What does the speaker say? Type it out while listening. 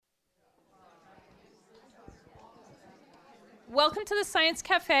Welcome to the Science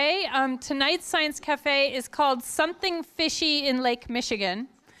Cafe. Tonight's Science Cafe is called Something Fishy in Lake Michigan.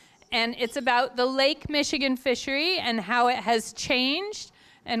 And it's about the Lake Michigan fishery and how it has changed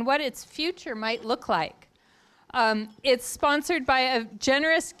and what its future might look like. It's sponsored by a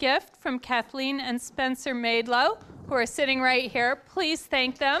generous gift from Kathleen and Spencer Maidlow, who are sitting right here. Please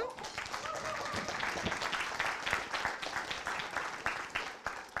thank them.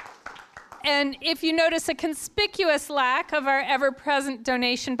 And if you notice a conspicuous lack of our ever-present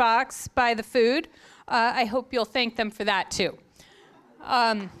donation box by the food, I hope you'll thank them for that too.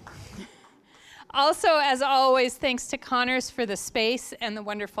 Also, as always, thanks to Connors for the space and the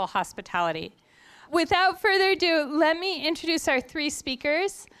wonderful hospitality. Without further ado, let me introduce our three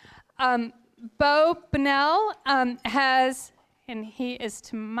speakers. Bo Bunnell has, and he is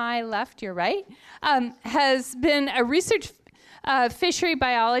to my left, your right, has been a research fishery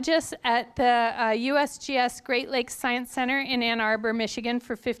biologist at the U.S.G.S. Great Lakes Science Center in Ann Arbor, Michigan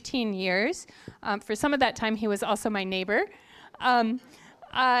for 15 years. For some of that time, he was also my neighbor.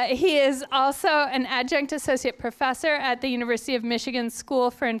 He is also an adjunct associate professor at the University of Michigan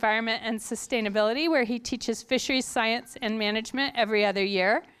School for Environment and Sustainability, where he teaches fisheries science and management every other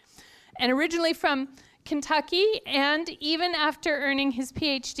year. And originally from Kentucky, and even after earning his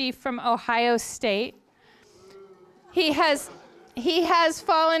PhD from Ohio State, he has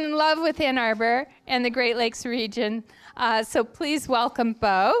fallen in love with Ann Arbor and the Great Lakes region. So please welcome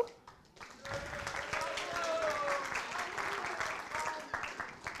Bo.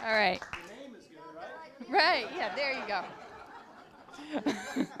 All right. Your name is good, right? Right, yeah, there you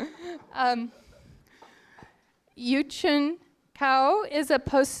go. Yu-Chun is a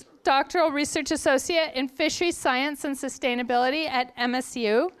postdoctoral research associate in fisheries science and sustainability at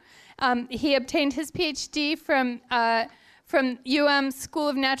MSU. He obtained his PhD from School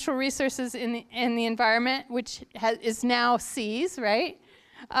of Natural Resources in the Environment, which is now SEAS, right?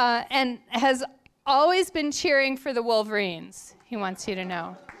 And has always been cheering for the Wolverines, he wants you to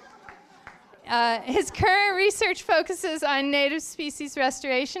know. His current research focuses on native species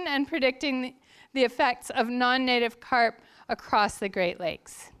restoration and predicting the effects of non-native carp across the Great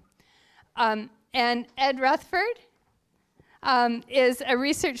Lakes. And Ed Rutherford is a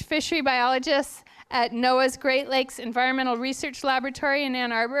research fishery biologist at NOAA's Great Lakes Environmental Research Laboratory in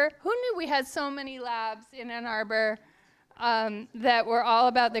Ann Arbor. Who knew we had so many labs in Ann Arbor that were all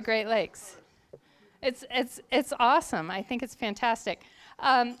about the Great Lakes? It's awesome. I think it's fantastic.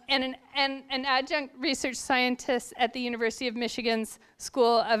 And an adjunct research scientist at the University of Michigan's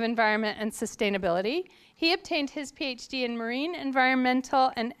School of Environment and Sustainability. He obtained his PhD in marine,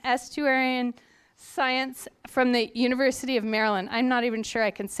 environmental, and estuarine science from the University of Maryland. I'm not even sure I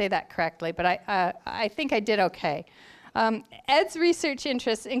can say that correctly, but I think I did okay. Ed's research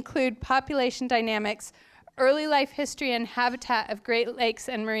interests include population dynamics, early life history and habitat of Great Lakes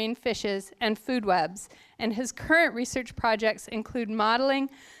and marine fishes, and food webs. And his current research projects include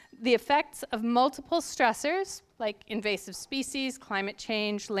modeling the effects of multiple stressors, like invasive species, climate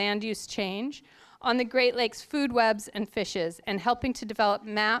change, land use change, on the Great Lakes food webs and fishes, and helping to develop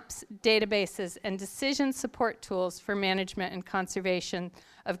maps, databases, and decision support tools for management and conservation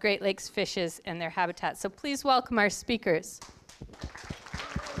of Great Lakes fishes and their habitat. So please welcome our speakers.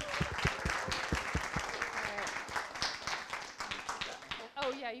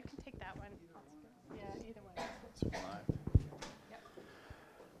 Oh, yeah, you can take that one. Yeah, either one.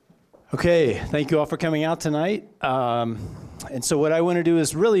 Okay, thank you all for coming out tonight. And so what I want to do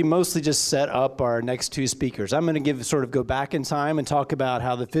is really mostly just set up our next two speakers. I'm going to go back in time and talk about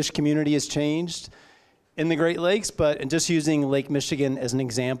how the fish community has changed in the Great Lakes, and just using Lake Michigan as an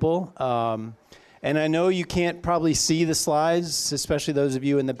example. And I know you can't probably see the slides, especially those of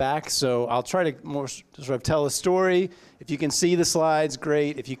you in the back, so I'll try to more sort of tell a story. If you can see the slides,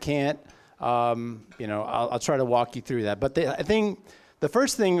 great. If you can't, I'll try to walk you through that. But I think the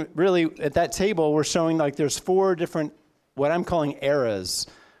first thing really at that table, we're showing like there's 4 different, what I'm calling eras,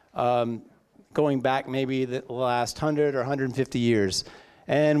 going back maybe the last 100 or 150 years.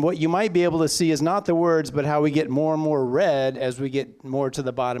 And what you might be able to see is not the words, but how we get more and more red as we get more to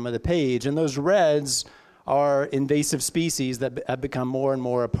the bottom of the page. And those reds are invasive species that have become more and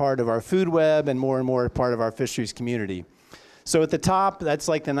more a part of our food web and more a part of our fisheries community. So at the top, that's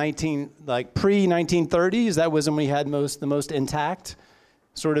like the pre-1930s. That was when we had the most intact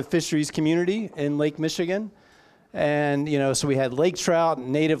sort of fisheries community in Lake Michigan. And, so we had lake trout,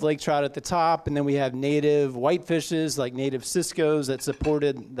 native lake trout at the top, and then we have native white fishes like native ciscos that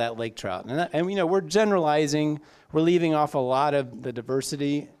supported that lake trout. And we're generalizing, we're leaving off a lot of the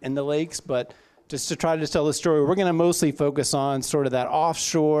diversity in the lakes, but just to try to tell the story, we're going to mostly focus on sort of that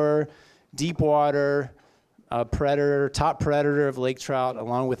offshore, deep water, top predator of lake trout,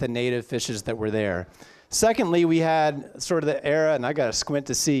 along with the native fishes that were there. Secondly, we had sort of the era, and I got to squint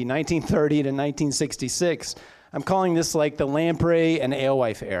to see, 1930 to 1966. I'm calling this like the lamprey and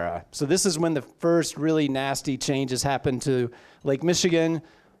alewife era. So this is when the first really nasty changes happened to Lake Michigan,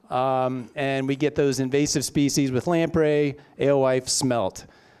 and we get those invasive species with lamprey, alewife, smelt.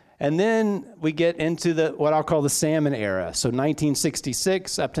 And then we get into what I'll call the salmon era, so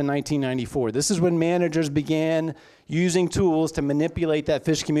 1966 up to 1994. This is when managers began using tools to manipulate that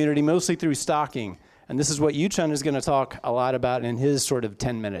fish community, mostly through stocking. And this is what Yu-Chun is going to talk a lot about in his sort of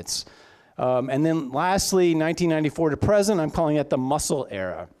 10 minutes. And then lastly, 1994 to present, I'm calling it the mussel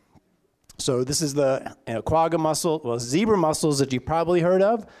era. So this is the quagga mussel, well, zebra mussels that you've probably heard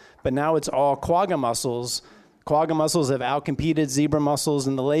of, but now it's all quagga mussels. Quagga mussels have outcompeted zebra mussels,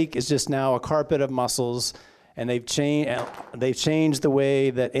 and the lake is just now a carpet of mussels, and they've changed the way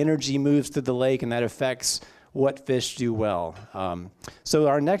that energy moves through the lake, and that affects what fish do well. So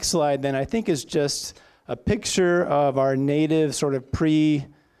our next slide then I think is just a picture of our native sort of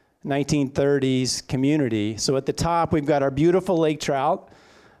pre-1930s community. So at the top we've got our beautiful lake trout,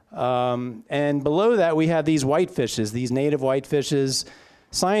 and below that we have these whitefishes, these native whitefishes.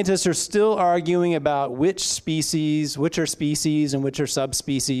 Scientists are still arguing about which are species and which are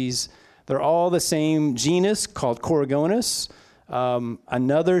subspecies. They're all the same genus called Coregonus.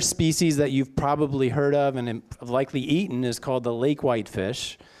 Another species that you've probably heard of and have likely eaten is called the lake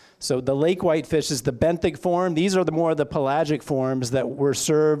whitefish. So the lake whitefish is the benthic form. These are more of the pelagic forms that were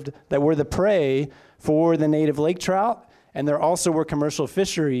the prey for the native lake trout, and there also were commercial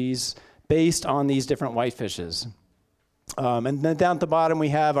fisheries based on these different whitefishes. And then down at the bottom we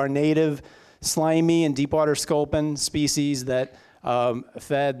have our native slimy and deepwater sculpin species that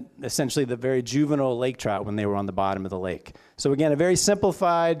fed essentially the very juvenile lake trout when they were on the bottom of the lake. So again, a very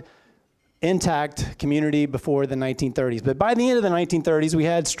simplified, intact community before the 1930s. But by the end of the 1930s, we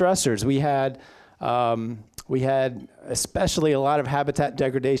had stressors. We had especially a lot of habitat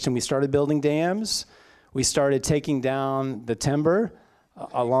degradation. We started building dams. We started taking down the timber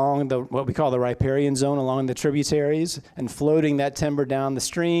along what we call the riparian zone, along the tributaries, and floating that timber down the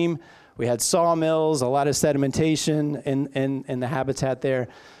stream. We had sawmills, a lot of sedimentation in the habitat there.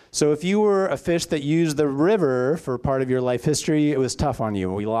 So if you were a fish that used the river for part of your life history, it was tough on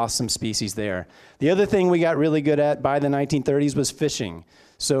you. We lost some species there. The other thing we got really good at by the 1930s was fishing.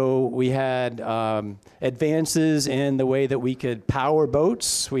 So we had advances in the way that we could power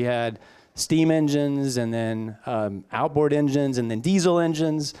boats. We had steam engines, and then outboard engines, and then diesel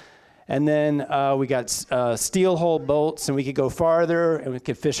engines. And then we got steel hull boats, and we could go farther, and we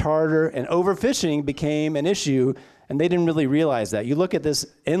could fish harder. And overfishing became an issue, and they didn't really realize that. You look at this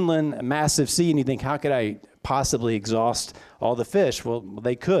inland massive sea, and you think, how could I possibly exhaust all the fish? Well,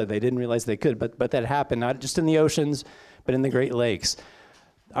 they could. They didn't realize they could, but that happened, not just in the oceans, but in the Great Lakes.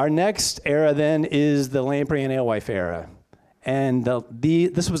 Our next era then is the lamprey and alewife era. And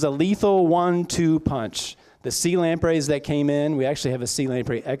this was a lethal 1-2 punch. The sea lampreys that came in, we actually have a sea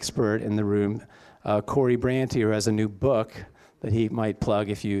lamprey expert in the room, Corey Branty, who has a new book that he might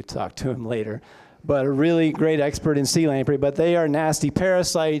plug if you talk to him later. But a really great expert in sea lamprey. But they are nasty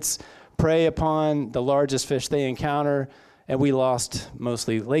parasites, prey upon the largest fish they encounter. And we lost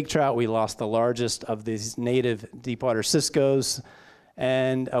mostly lake trout. We lost the largest of these native deepwater ciscos.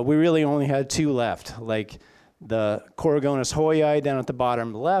 And we really only had two left, like the Coregonus hoyai down at the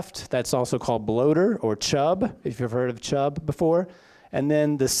bottom left. That's also called bloater or chub, if you've heard of chub before. And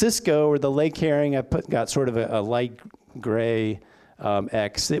then the cisco, or the lake herring, got sort of a light gray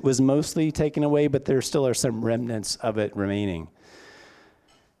X. It was mostly taken away, but there still are some remnants of it remaining.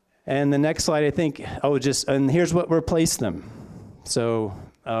 And the next slide, I think, and here's what replaced them. So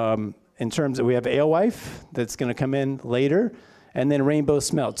in terms of, we have alewife that's going to come in later, and then rainbow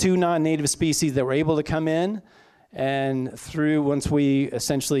smelt, two non-native species that were able to come in, and once we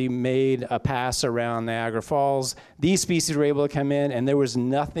essentially made a pass around Niagara Falls, these species were able to come in, and there was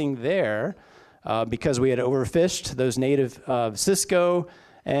nothing there because we had overfished those native cisco,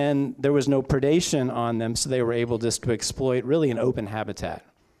 and there was no predation on them, so they were able just to exploit really an open habitat.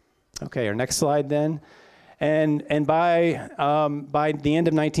 Okay, our next slide then. And by the end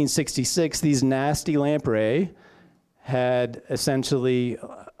of 1966, these nasty lamprey had essentially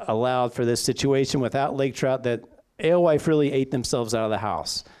allowed for this situation without lake trout that alewife really ate themselves out of the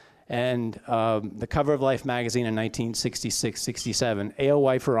house. And the cover of Life magazine in 1966-67,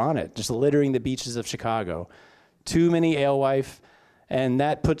 alewife were on it, just littering the beaches of Chicago. Too many alewife, and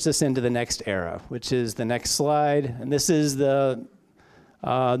that puts us into the next era, which is the next slide. And this is the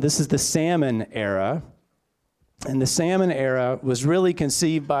salmon era. And the salmon era was really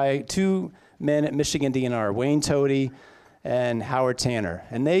conceived by two men at Michigan DNR, Wayne Toady and Howard Tanner.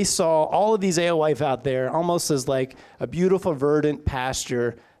 And they saw all of these alewife out there almost as like a beautiful verdant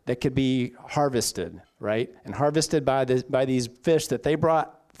pasture that could be harvested, right? And harvested by these fish that they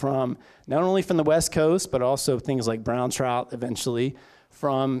brought from, not only from the West Coast, but also things like brown trout eventually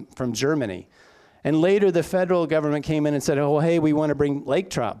from Germany. And later the federal government came in and said, oh, hey, we want to bring lake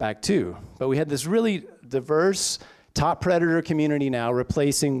trout back too. But we had this really diverse top predator community now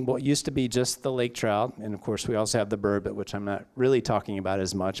replacing what used to be just the lake trout. And of course, we also have the burbot, which I'm not really talking about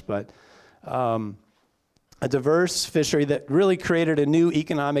as much, but a diverse fishery that really created a new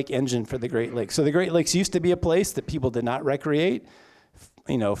economic engine for the Great Lakes. So the Great Lakes used to be a place that people did not recreate,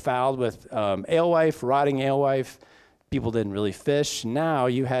 fouled with alewife, rotting alewife. People didn't really fish. Now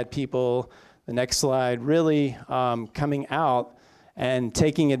you had people, the next slide, really coming out and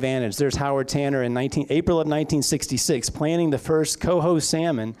taking advantage. There's Howard Tanner in April of 1966, planting the first coho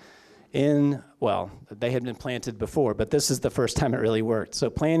salmon they had been planted before, but this is the first time it really worked. So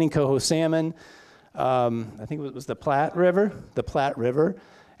planting coho salmon, I think it was the Platte River.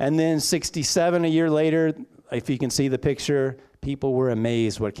 And then 67, a year later, if you can see the picture, people were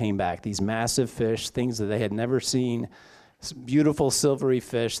amazed what came back. These massive fish, things that they had never seen, beautiful silvery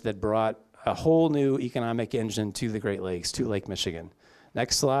fish that brought a whole new economic engine to the Great Lakes, to Lake Michigan.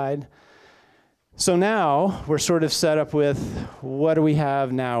 Next slide. So now we're sort of set up with what do we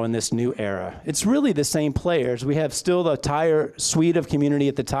have now in this new era? It's really the same players. We have still the entire suite of community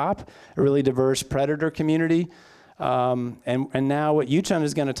at the top, a really diverse predator community. And now what Yu-Chun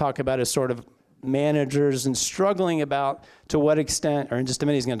is going to talk about is sort of managers and struggling about to what extent, or in just a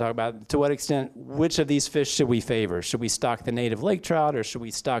minute he's going to talk about to what extent, which of these fish should we favor? Should we stock the native lake trout or should we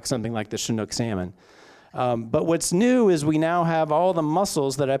stock something like the Chinook salmon? But what's new is we now have all the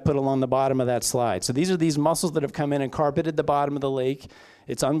mussels that I put along the bottom of that slide. So these are these mussels that have come in and carpeted the bottom of the lake.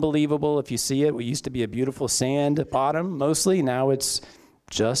 It's unbelievable if you see it. We used to be a beautiful sand bottom mostly. Now it's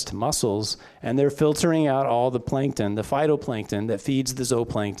just mussels, and they're filtering out all the plankton, the phytoplankton that feeds the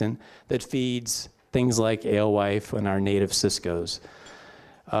zooplankton, that feeds things like alewife and our native ciscos.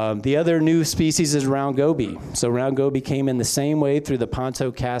 The other new species is round goby. So round goby came in the same way through the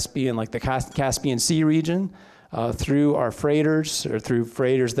Ponto-Caspian, like the Caspian Sea region, through our freighters, or through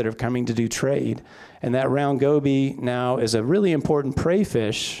freighters that are coming to do trade. And that round goby now is a really important prey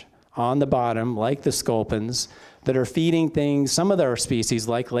fish on the bottom, like the sculpins, that are feeding things, some of their species,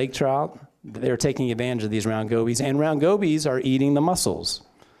 like lake trout, they're taking advantage of these round gobies, and round gobies are eating the mussels.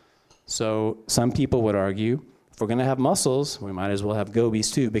 So some people would argue, if we're going to have mussels, we might as well have gobies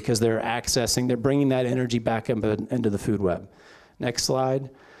too, because they're bringing that energy back up into the food web. Next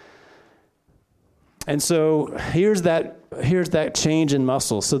slide. And so here's that change in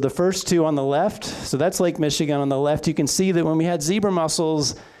mussels. So the first two on the left, so that's Lake Michigan on the left. You can see that when we had zebra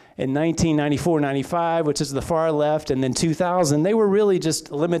mussels in 1994-95, which is the far left, and then 2000, they were really just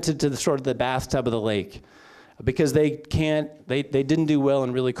limited to the sort of the bathtub of the lake, because they didn't do well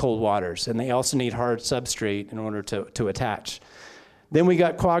in really cold waters, and they also need hard substrate in order to attach. Then we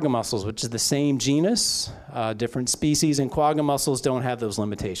got quagga mussels, which is the same genus, different species, and quagga mussels don't have those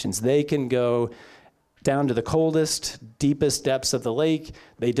limitations. They can go down to the coldest, deepest depths of the lake.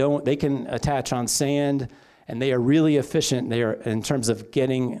 They can attach on sand, and they are really efficient. They are in terms of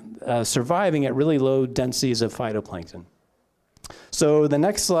surviving at really low densities of phytoplankton. So the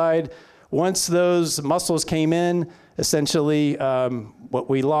next slide, once those mussels came in, essentially what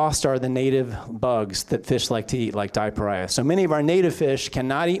we lost are the native bugs that fish like to eat, like Diparia. So many of our native fish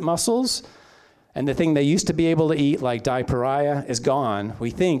cannot eat mussels, and the thing they used to be able to eat, like Diparia, is gone, we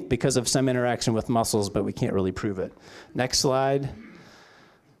think, because of some interaction with mussels, but we can't really prove it. Next slide.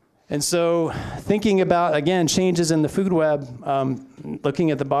 And so thinking about, again, changes in the food web,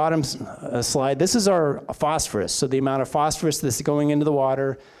 looking at the bottom slide, this is our phosphorus. So the amount of phosphorus that's going into the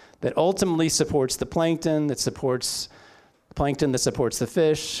water that ultimately supports the plankton, that supports the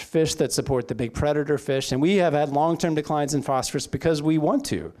fish that support the big predator fish. And we have had long-term declines in phosphorus because we want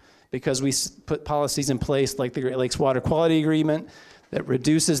to, because we put policies in place like the Great Lakes Water Quality Agreement that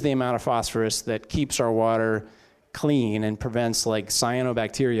reduces the amount of phosphorus that keeps our water clean and prevents like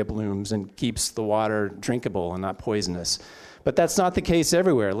cyanobacteria blooms and keeps the water drinkable and not poisonous. But that's not the case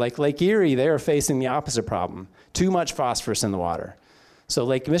everywhere. Like Lake Erie, they are facing the opposite problem. Too much phosphorus in the water. So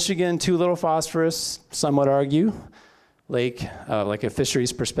Lake Michigan, too little phosphorus, some would argue. Like a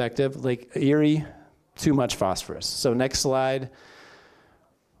fisheries perspective. Lake Erie, too much phosphorus. So next slide.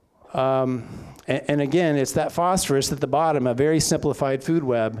 And again, it's that phosphorus at the bottom, a very simplified food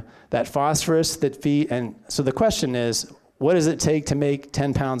web, that phosphorus that and so the question is, what does it take to make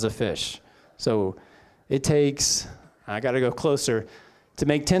 10 pounds of fish? So it takes, I gotta go closer, to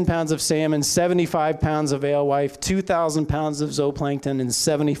make 10 pounds of salmon, 75 pounds of alewife, 2,000 pounds of zooplankton, and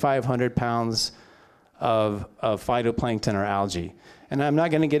 7,500 pounds of phytoplankton or algae. And I'm not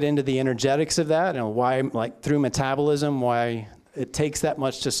going to get into the energetics of that and why, like through metabolism, why it takes that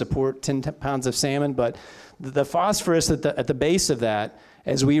much to support 10 pounds of salmon. But the phosphorus at the base of that,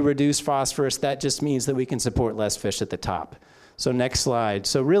 as we reduce phosphorus, that just means that we can support less fish at the top. So next slide.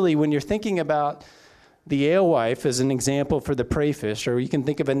 So really, when you're thinking about the alewife as an example for the prey fish, or you can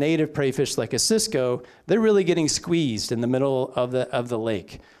think of a native prey fish like a cisco, they're really getting squeezed in the middle of the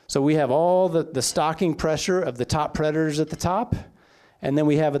lake. So we have all the stocking pressure of the top predators at the top, and then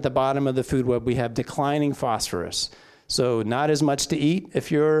we have at the bottom of the food web, we have declining phosphorus. So not as much to eat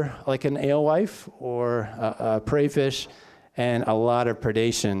if you're like an alewife or a prey fish, and a lot of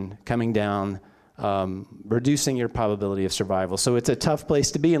predation coming down, reducing your probability of survival. So it's a tough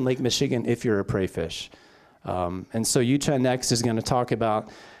place to be in Lake Michigan if you're a prey fish. And so Yu-Chun next is going to talk about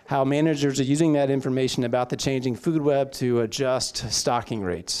how managers are using that information about the changing food web to adjust stocking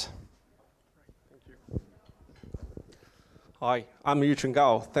rates. Thank you. Hi, I'm Yu-Chun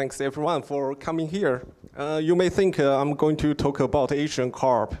Gao. Thanks everyone for coming here. You may think I'm going to talk about Asian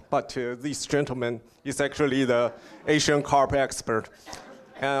carp, but this gentleman is actually the Asian carp expert.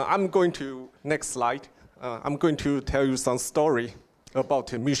 I'm going to, next slide, I'm going to tell you some story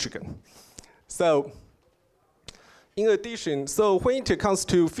about Michigan. So, in addition, so when it comes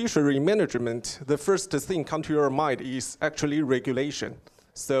to fishery management, the first thing come to your mind is actually regulation.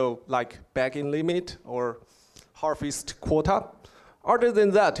 So, like bagging limit or harvest quota. Other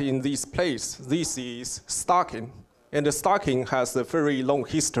than that, in this place, this is stocking. And the stocking has a very long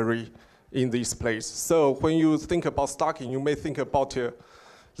history in this place. So when you think about stocking, you may think about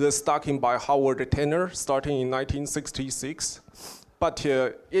the stocking by Howard Tanner starting in 1966. But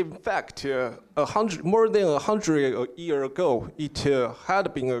in fact, more than 100 years ago, it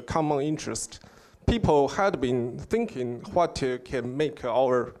had been a common interest. People had been thinking what can make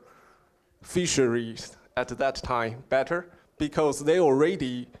our fisheries at that time better, because they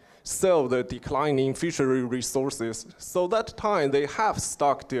already saw the declining fishery resources. So that time they have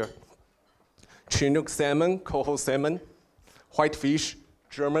stocked Chinook salmon, coho salmon, whitefish,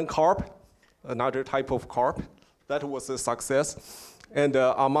 German carp, another type of carp. That was a success, and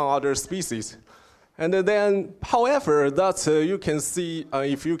among other species. And then, however, that's you can see,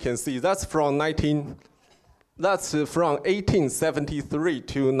 if you can see, that's from 1873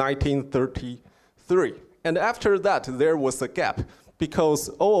 to 1933. And after that, there was a gap because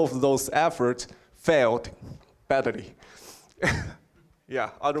all of those efforts failed badly. Yeah,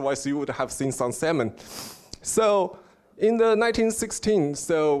 otherwise you would have seen some salmon. So in the 1916s,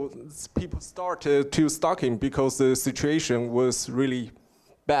 so people started to stocking because the situation was really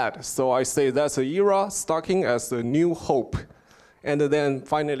bad. So I say that's an era, stocking as a new hope. And then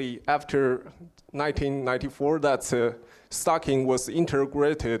finally, after 1994, that's stocking was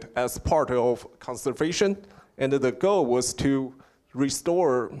integrated as part of conservation, and the goal was to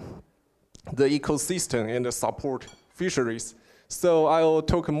restore the ecosystem and support fisheries. So I'll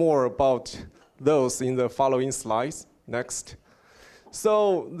talk more about those in the following slides. Next.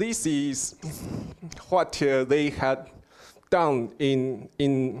 So this is what they had done in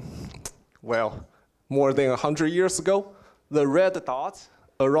well, more than 100 years ago. The red dots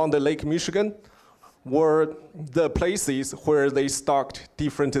around the Lake Michigan were the places where they stocked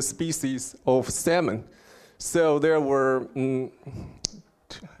different species of salmon. So there were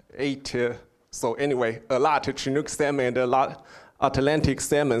 8, so anyway, a lot of Chinook salmon and a lot Atlantic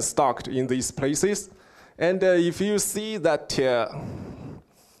salmon stocked in these places. And if you see that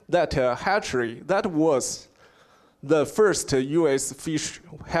hatchery, that was the first U.S. fish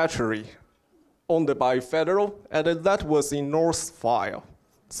hatchery owned by federal, and that was in Northville.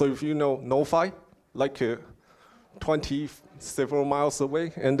 So if you know Northville, like 20 several miles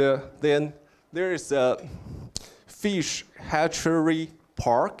away, and then there is a fish hatchery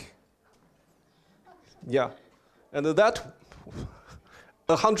park. Yeah, and that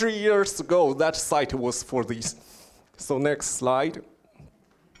 100 years ago, that site was for this. So next slide.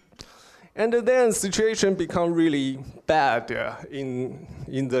 And then situation become really bad in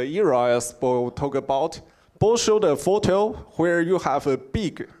the era, as Bo talked about. Bo showed a photo where you have a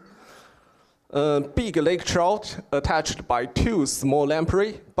big lake trout attached by 2 small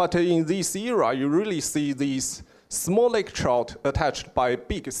lamprey. But in this era, you really see these small lake trout attached by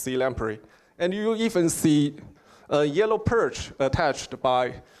big sea lamprey. And you even see a yellow perch attached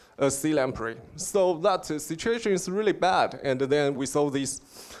by a sea lamprey. So that situation is really bad. And then we saw these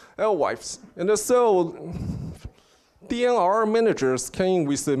alewives. And so DNR managers came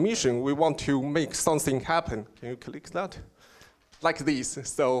with a mission. We want to make something happen. Can you click that? like this,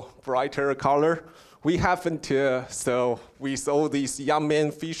 so brighter color. We haven't, so with all these young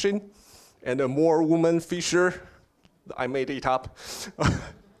men fishing and more women fisher, I made it up.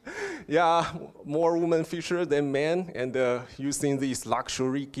 Yeah, more women fisher than men, and using this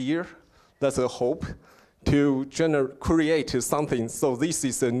luxury gear, that's a hope to create something. So this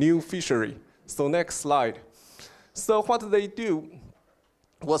is a new fishery. So next slide. So what they do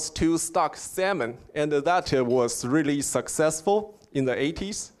was to stock salmon, and that was really successful in the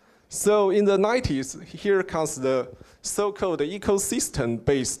 80s. So in the 90s, here comes the so-called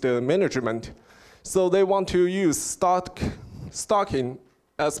ecosystem-based management. So they want to use stocking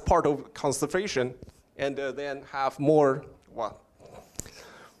as part of conservation, and then have more,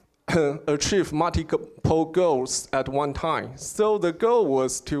 achieve multiple goals at one time. So the goal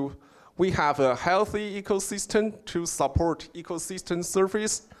was we have a healthy ecosystem to support ecosystem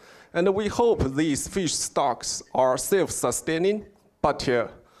service, and we hope these fish stocks are self-sustaining, but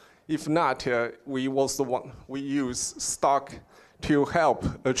if not, we use stock to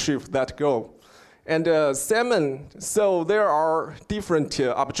help achieve that goal. And salmon, so there are different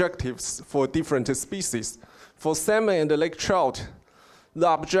objectives for different species. For salmon and lake trout, the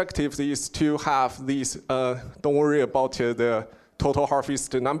objective is to have these, don't worry about the total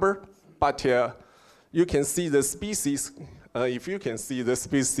harvest number, but you can see the species, if you can see the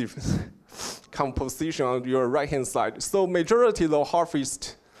species composition on your right-hand side. So majority of the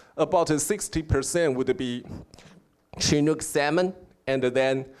harvest, about 60% would be Chinook salmon, and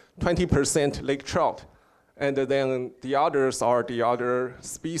then 20% lake trout, and then the others are the other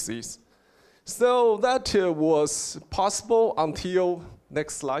species. So that was possible until,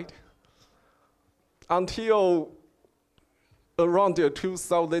 next slide, until around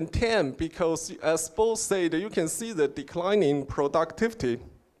 2010, because as Bo said, you can see the declining productivity.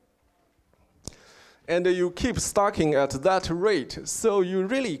 And you keep stocking at that rate, so you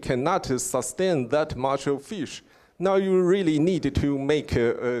really cannot sustain that much of fish. Now you really need to make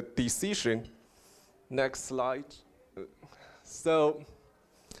a decision. Next slide. So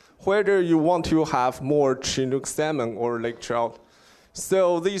whether you want to have more Chinook salmon or lake trout.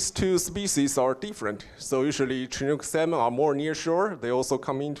 So these two species are different. So usually Chinook salmon are more near shore. They also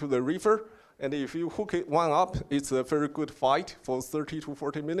come into the river. And if you hook one up, it's a very good fight for 30 to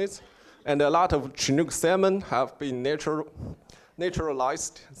 40 minutes. And a lot of Chinook salmon have been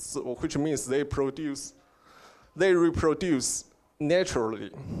naturalized, so, which means they reproduce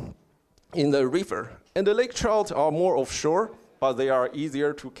naturally in the river. And the lake trout are more offshore, but they are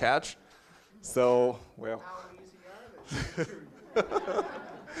easier to catch. So, well,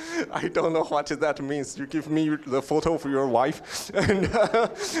 I don't know what that means. You give me the photo of your wife, and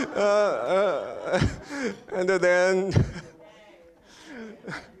then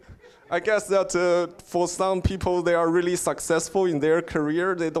I guess that for some people, they are really successful in their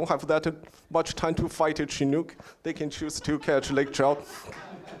career. They don't have that much time to fight a Chinook. They can choose to catch lake trout.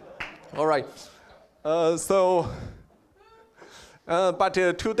 All right. But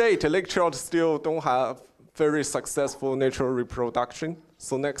to date, lake trout still don't have very successful natural reproduction.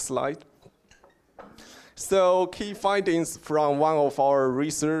 So next slide. So key findings from one of our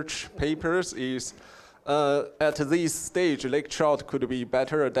research papers is at this stage, lake trout could be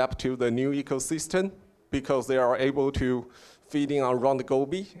better adapt to the new ecosystem because they are able to feed in around the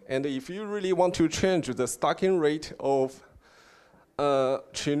goby. And if you really want to change the stocking rate of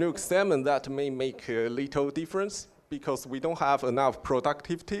Chinook salmon, that may make a little difference because we don't have enough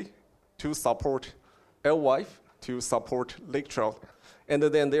productivity to support alewife, to support lake trout. And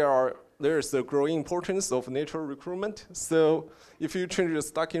then there's the growing importance of natural recruitment. So if you change the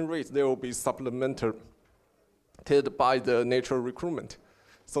stocking rate, there will be supplemented by the natural recruitment.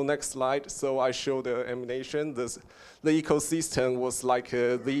 So next slide. So I show the animation. The ecosystem was like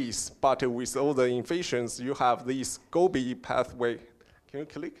this, but with all the invasions, you have this goby pathway. Can you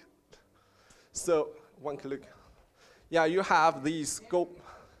click? So one click. Yeah, you have these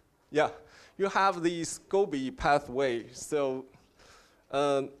goby pathway. So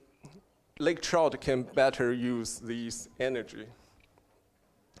lake trout can better use this energy.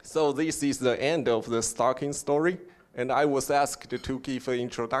 So this is the end of the stocking story, and I was asked to give an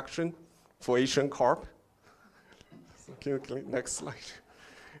introduction for Asian carp. So can you click next slide?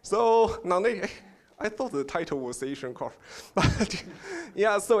 So now I thought the title was Asian carp, but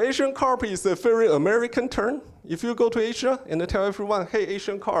yeah. So Asian carp is a very American term. If you go to Asia and tell everyone, "Hey,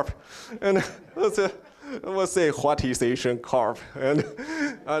 Asian carp," and we'll say, "What is Asian carp?" And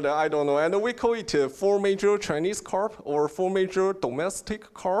I don't know. And we call it 4 major Chinese carp or 4 major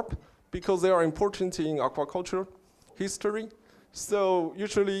domestic carp because they are important in aquaculture history. So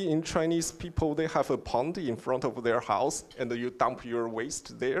usually in Chinese people, they have a pond in front of their house, and you dump your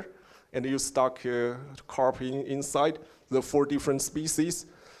waste there, and you stock carp inside the 4 different species,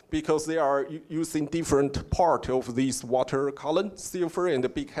 because they are using different part of this water column. Silver and the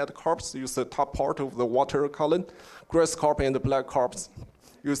big head carps use the top part of the water column. Grass carp and the black carps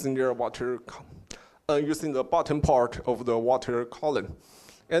using their using the bottom part of the water column.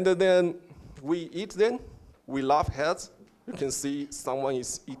 And then we eat them. We love heads. You can see someone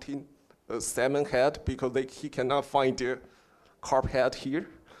is eating a salmon head because he cannot find the carp head here.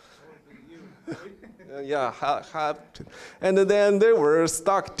 And then they were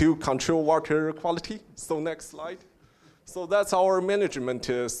stuck to control water quality. So next slide. So that's our management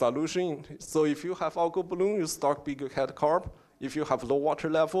solution. So if you have algal bloom, you stock big head carp. If you have low water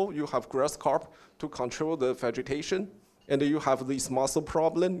level, you have grass carp to control the vegetation. And you have this mussel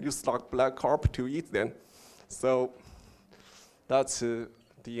problem, you stock black carp to eat them. So that's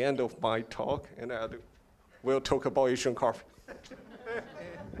the end of my talk, and we'll talk about Asian carp.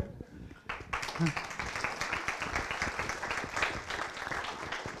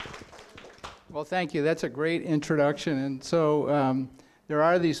 Well, thank you. That's a great introduction. And so there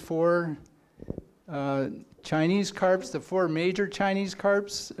are these 4 Chinese carps, the 4 major Chinese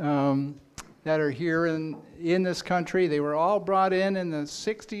carps that are here in this country. They were all brought in the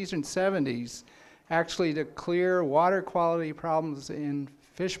 60s and 70s, actually to clear water quality problems in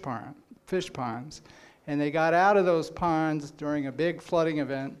fish ponds. And they got out of those ponds during a big flooding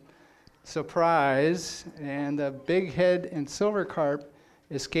event, surprise, and the big head and silver carp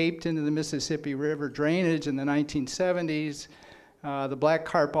escaped into the Mississippi River drainage in the 1970s. The black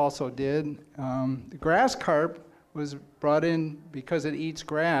carp also did. The grass carp was brought in because it eats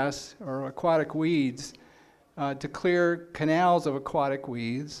grass or aquatic weeds to clear canals of aquatic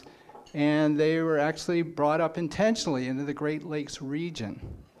weeds. And they were actually brought up intentionally into the Great Lakes region.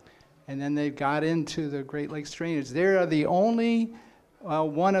 And then they got into the Great Lakes drainage. They are the only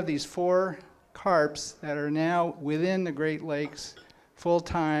one of these 4 carps that are now within the Great Lakes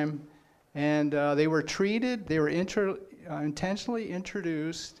full-time, and they were treated, they were intentionally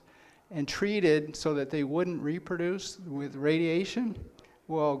introduced and treated so that they wouldn't reproduce with radiation.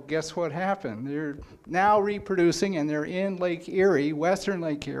 Well, guess what happened? They're now reproducing, and they're in Lake Erie, western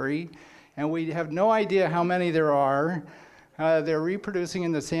Lake Erie, and we have no idea how many there are. They're reproducing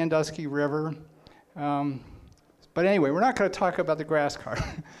in the Sandusky River. But anyway, we're not going to talk about the grass carp.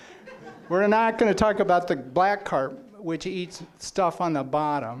 We're not going to talk about the black carp, which eats stuff on the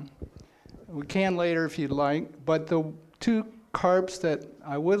bottom. We can later if you'd like, but the 2 carps that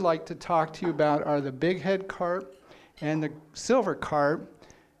I would like to talk to you about are the big head carp and the silver carp.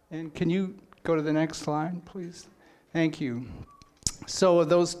 And can you go to the next slide, please? Thank you. So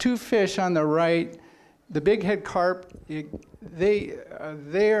those 2 fish on the right, the big head carp, they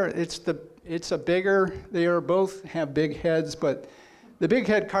both have big heads, but the big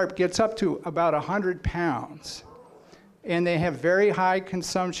head carp gets up to about 100 pounds. And they have very high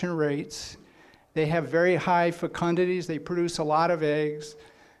consumption rates. They have very high fecundities. They produce a lot of eggs.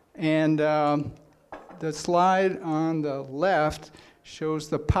 And the slide on the left shows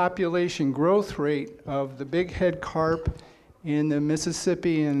the population growth rate of the big head carp in the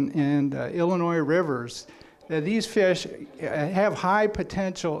Mississippi and Illinois rivers. These fish have high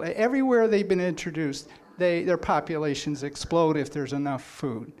potential. Everywhere they've been introduced, their populations explode if there's enough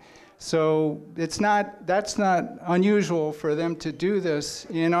food. So that's not unusual for them to do this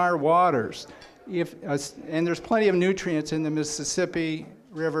in our waters. And there's plenty of nutrients in the Mississippi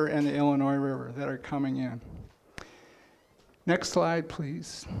River and the Illinois River that are coming in. Next slide,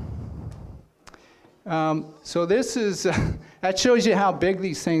 please. So this is, that shows you how big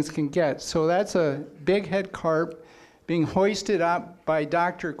these things can get. So that's a big head carp being hoisted up by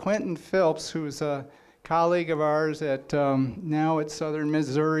Dr. Quentin Phillips, who's a colleague of ours at now at Southern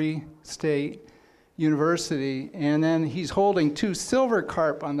Missouri State University. And then he's holding 2 silver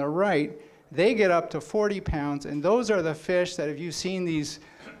carp on the right. They get up to 40 pounds, and those are the fish that, have you seen these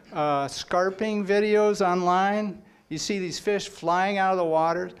scarping videos online? You see these fish flying out of the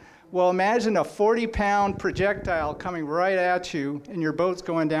water. Well, imagine a 40-pound projectile coming right at you, and your boat's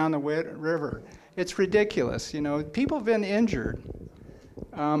going down the river. It's ridiculous, you know. People have been injured.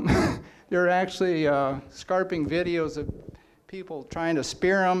 There are actually scarping videos of people trying to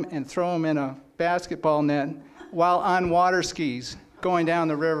spear them and throw them in a basketball net while on water skis going down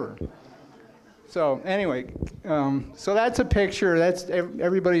the river. So anyway, so that's a picture.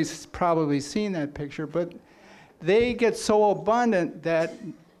 Everybody's probably seen that picture, but they get so abundant that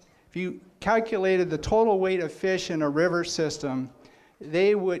if you calculated the total weight of fish in a river system,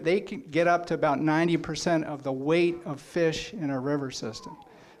 they can get up to about 90% of the weight of fish in a river system.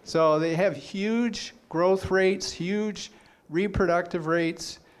 So they have huge growth rates, huge reproductive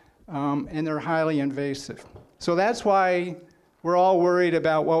rates, and they're highly invasive. So that's why we're all worried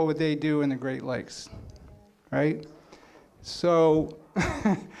about what would they do in the Great Lakes, right? So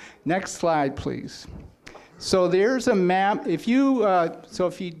next slide, please. So there's a map. If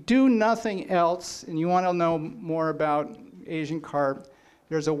you do nothing else and you want to know more about Asian carp,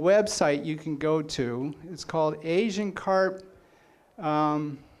 there's a website you can go to. It's called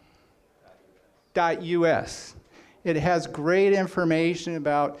AsianCarp.us. It has great information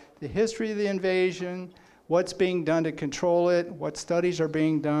about the history of the invasion, what's being done to control it, what studies are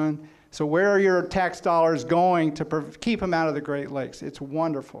being done. So where are your tax dollars going to keep them out of the Great Lakes? It's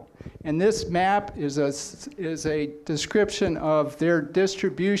wonderful. And this map is a description of their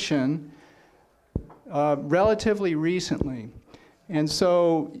distribution relatively recently. And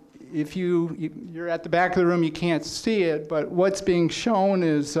so if you're at the back of the room, you can't see it, but what's being shown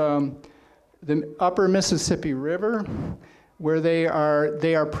is the upper Mississippi River, where they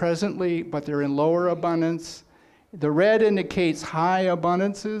are presently, but they're in lower abundance. The red indicates high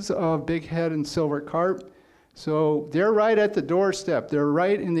abundances of bighead and silver carp. So they're right at the doorstep. They're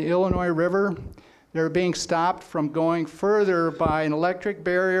right in the Illinois River. They're being stopped from going further by an electric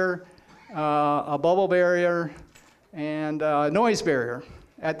barrier, a bubble barrier, and a noise barrier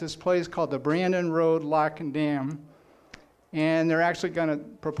at this place called the Brandon Road Lock and Dam. And they're actually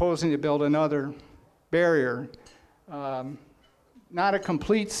proposing to build another barrier. Not a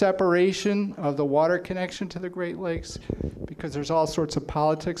complete separation of the water connection to the Great Lakes, because there's all sorts of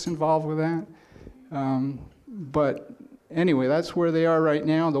politics involved with that. But anyway, that's where they are right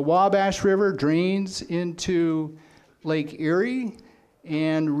now. The Wabash River drains into Lake Erie,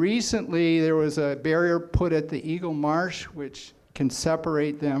 and recently there was a barrier put at the Eagle Marsh, which can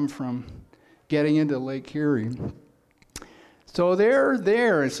separate them from getting into Lake Erie. So they're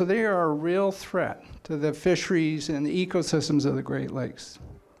there, so they are a real threat to the fisheries and the ecosystems of the Great Lakes.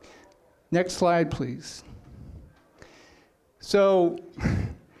 Next slide, please. So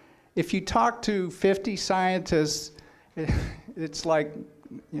if you talk to 50 scientists, it's like,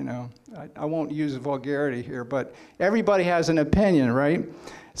 I won't use vulgarity here, but everybody has an opinion, right?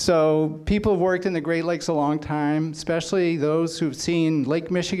 So people have worked in the Great Lakes a long time, especially those who've seen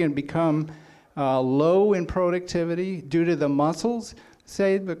Lake Michigan become low in productivity due to the mussels.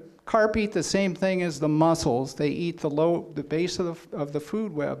 Say the carp eat the same thing as the mussels. They eat the base of the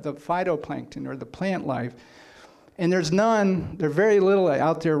food web, the phytoplankton or the plant life. And there's very little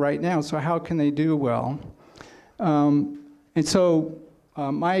out there right now, so how can they do well? And so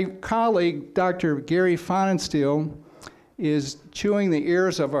my colleague, Dr. Gary Fonensteel, is chewing the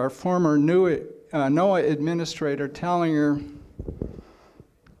ears of our former NOAA administrator, telling her,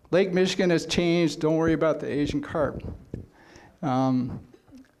 Lake Michigan has changed, don't worry about the Asian carp.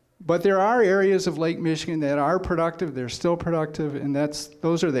 But there are areas of Lake Michigan that are productive, they're still productive, and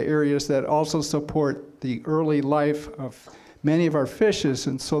those are the areas that also support the early life of many of our fishes,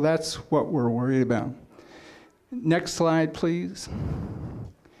 and so that's what we're worried about. Next slide, please.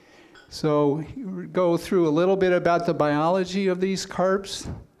 So go through a little bit about the biology of these carps.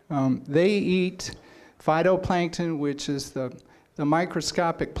 They eat phytoplankton, which is the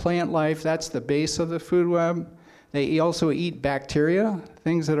microscopic plant life. That's the base of the food web. They also eat bacteria,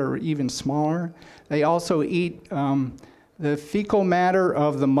 things that are even smaller. They also eat the fecal matter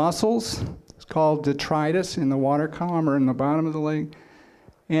of the mussels. It's called detritus in the water column or in the bottom of the lake.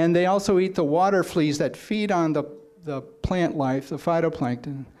 And they also eat the water fleas that feed on the plant life, the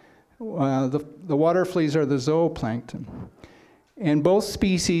phytoplankton. The water fleas are the zooplankton. And both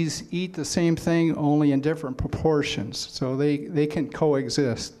species eat the same thing, only in different proportions, so they can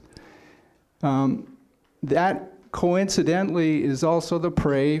coexist. That coincidentally is also the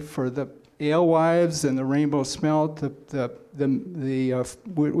prey for the alewives and the rainbow smelt, what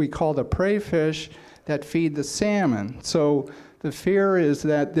we call the prey fish that feed the salmon. So the fear is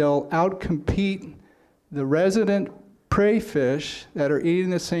that they'll outcompete the resident prey fish that are eating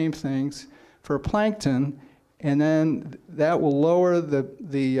the same things for plankton, and then that will lower the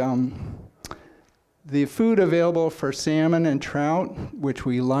food available for salmon and trout, which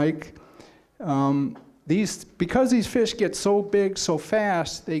we like. Because these fish get so big so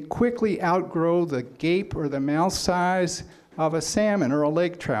fast, they quickly outgrow the gape or the mouth size of a salmon or a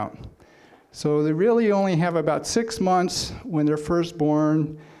lake trout. So they really only have about 6 months when they're first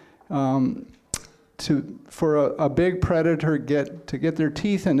born for a big predator to get their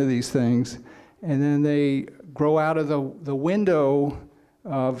teeth into these things, and then they grow out of the window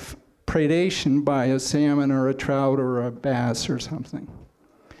of predation by a salmon or a trout or a bass or something.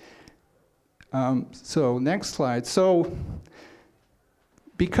 So next slide. So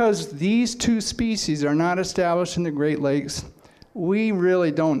because these two species are not established in the Great Lakes, we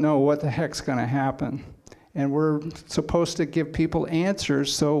really don't know what the heck's going to happen. And we're supposed to give people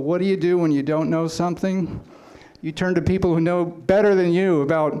answers. So what do you do when you don't know something? You turn to people who know better than you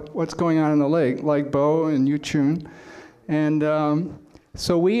about what's going on in the lake, like Bo and Yu-Chun. And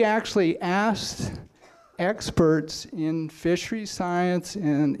so we actually asked experts in fisheries science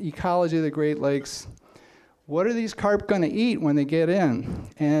and ecology of the Great Lakes, what are these carp going to eat when they get in?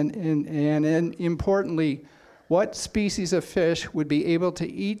 And importantly, what species of fish would be able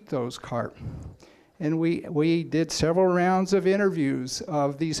to eat those carp? And we did several rounds of interviews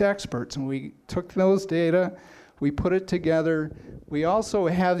of these experts, and we took those data, we put it together. We also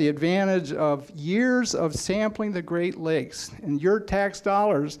have the advantage of years of sampling the Great Lakes, and your tax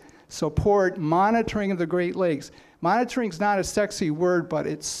dollars support monitoring of the Great Lakes. Monitoring is not a sexy word, but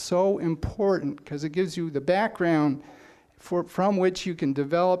it's so important because it gives you the background from which you can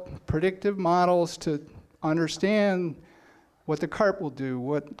develop predictive models to understand what the carp will do,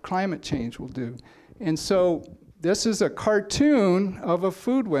 what climate change will do. And so this is a cartoon of a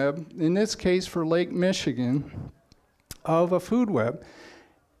food web, in this case for Lake Michigan, of a food web.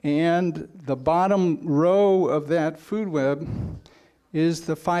 And the bottom row of that food web is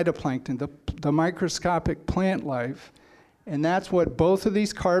the phytoplankton, the microscopic plant life. And that's what both of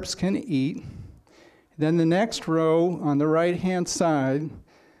these carps can eat. Then the next row on the right-hand side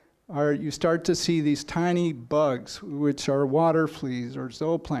you start to see these tiny bugs, which are water fleas or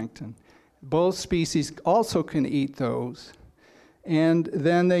zooplankton. Both species also can eat those. And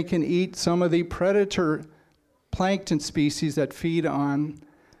then they can eat some of the predator plankton species that feed on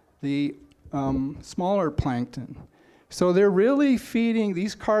the smaller plankton. So they're really feeding,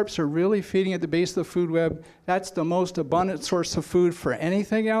 these carps are really feeding at the base of the food web. That's the most abundant source of food for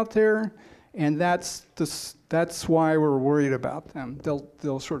anything out there, and that's why we're worried about them.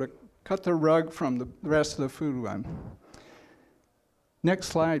 They'll sort of cut the rug from the rest of the food web. Next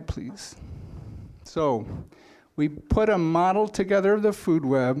slide, please. So we put a model together of the food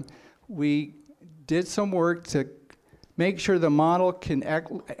web. We did some work to make sure the model can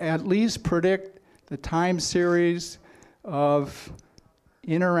at least predict the time series of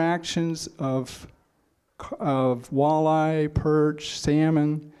interactions of walleye, perch,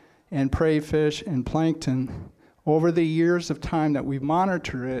 salmon, and prey fish and plankton over the years of time that we've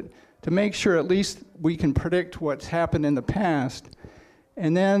monitored it to make sure at least we can predict what's happened in the past.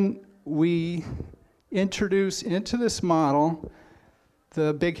 And then we introduce into this model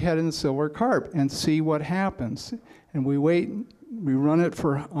the big-headed silver carp and see what happens. And we run it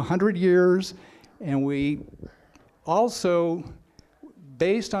for 100 years, and we also,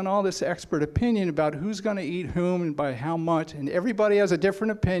 based on all this expert opinion about who's going to eat whom and by how much, and everybody has a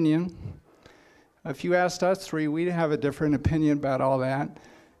different opinion. If you asked us three, we'd have a different opinion about all that.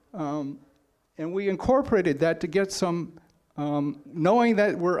 And we incorporated that to get some, knowing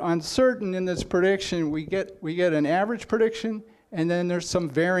that we're uncertain in this prediction, we get an average prediction, and then there's some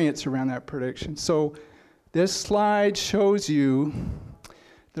variance around that prediction. So this slide shows you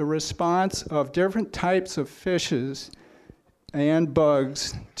the response of different types of fishes and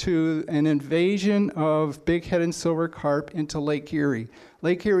bugs to an invasion of big-headed silver carp into Lake Erie.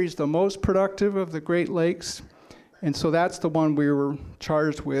 Lake Erie is the most productive of the Great Lakes, and so that's the one we were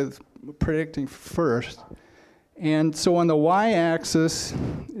charged with predicting first. And so on the y-axis,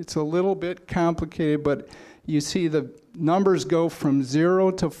 it's a little bit complicated, but you see the numbers go from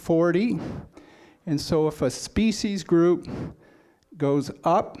 0 to 40. And so if a species group goes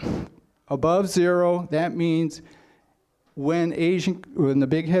up above 0, that means when the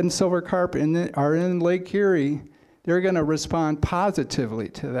big-headed silver carp are in Lake Erie, they're going to respond positively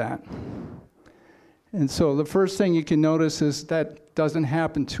to that. And so the first thing you can notice is that doesn't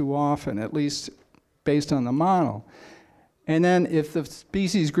happen too often, at least based on the model. And then if the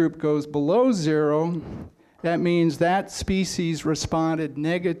species group goes below 0, that means that species responded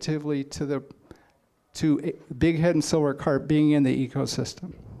negatively to big-headed silver carp being in the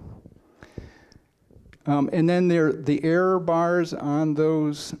ecosystem. And then the error bars on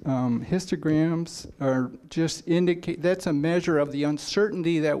those histograms are just indicate, that's a measure of the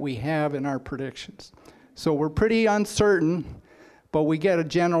uncertainty that we have in our predictions. So we're pretty uncertain, but we get a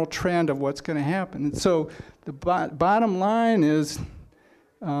general trend of what's going to happen. And so the bottom line is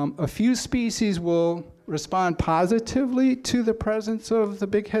a few species will respond positively to the presence of the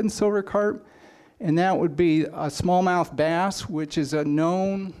big-headed silver carp, and that would be a smallmouth bass, which is a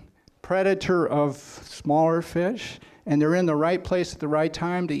known predator of smaller fish, and they're in the right place at the right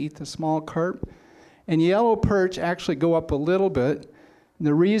time to eat the small carp. And yellow perch actually go up a little bit. And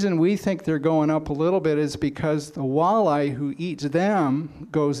the reason we think they're going up a little bit is because the walleye who eats them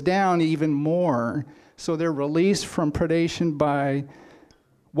goes down even more. So they're released from predation by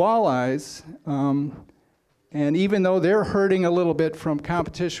walleyes. And even though they're hurting a little bit from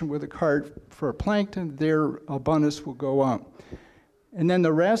competition with the carp for plankton, their abundance will go up. And then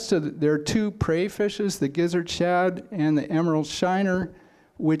the rest of there are two prey fishes, the gizzard shad and the emerald shiner,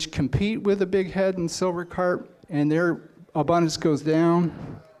 which compete with the big head and silver carp, and their abundance goes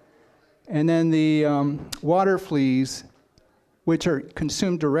down. And then the water fleas, which are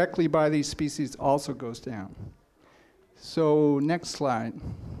consumed directly by these species, also goes down. So next slide.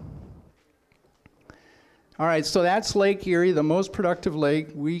 All right, so that's Lake Erie, the most productive lake.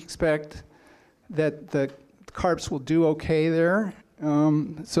 We expect that the carps will do okay there.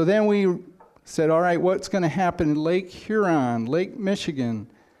 So then we said, all right, what's going to happen in Lake Huron, Lake Michigan,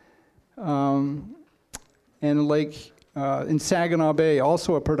 and Lake in Saginaw Bay,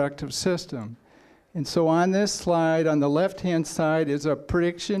 also a productive system. And so on this slide, on the left-hand side, is a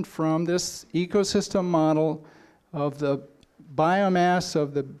prediction from this ecosystem model of the biomass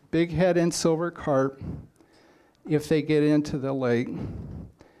of the big head and silver carp if they get into the lake.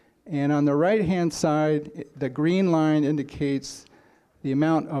 And on the right-hand side, the green line indicates the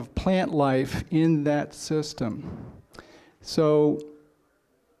amount of plant life in that system. So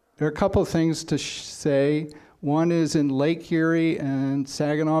there are a couple of things to say. One is in Lake Erie and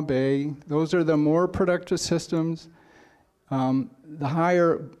Saginaw Bay. Those are the more productive systems. The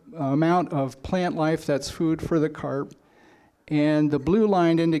higher amount of plant life, that's food for the carp. And the blue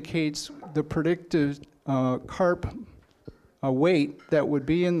line indicates the predicted carp weight that would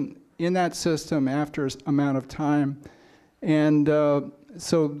be in that system after an amount of time. And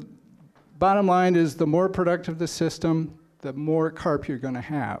so bottom line is the more productive the system, the more carp you're going to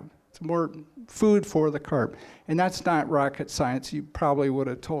have. It's more food for the carp. And that's not rocket science. You probably would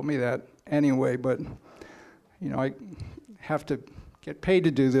have told me that anyway, but you know, I have to get paid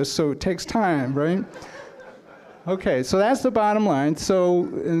to do this, so it takes time, right? Okay, so that's the bottom line. So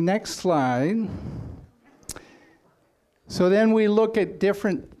next slide. So then we look at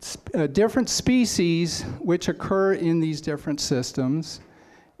different species which occur in these different systems.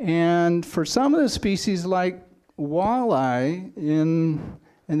 And for some of the species like walleye,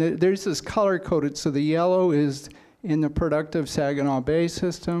 there's this color-coded, so the yellow is in the productive Saginaw Bay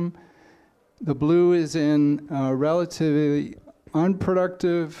system, the blue is in relatively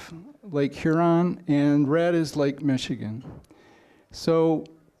unproductive Lake Huron, and red is Lake Michigan. So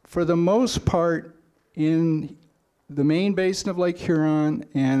for the most part, in the main basin of Lake Huron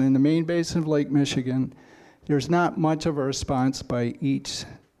and in the main basin of Lake Michigan, there's not much of a response by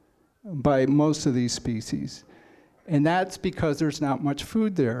most of these species. And that's because there's not much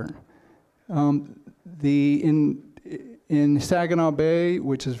food there. In Saginaw Bay,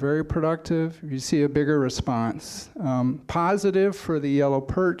 which is very productive, you see a bigger response. Positive for the yellow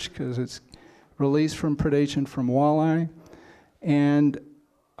perch because it's released from predation from walleye. And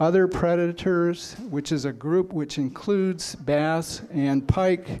other predators, which is a group which includes bass and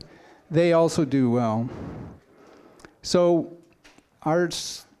pike, they also do well. So our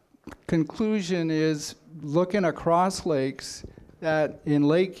conclusion is, looking across lakes, that in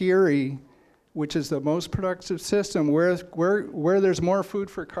Lake Erie, which is the most productive system, where there's more food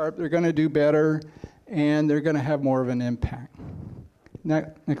for carp, they're going to do better, and they're going to have more of an impact.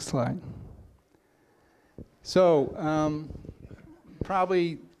 Next slide. So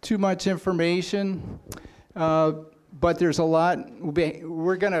probably too much information, but there's a lot.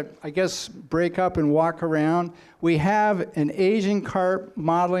 We're going to, I guess, break up and walk around. We have an Asian carp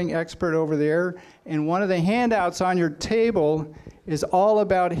modeling expert over there, and one of the handouts on your table is all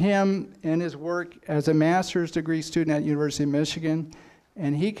about him and his work as a master's degree student at University of Michigan,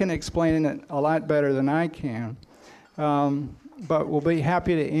 and he can explain it a lot better than I can. But we'll be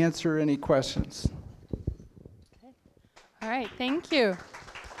happy to answer any questions. All right, thank you.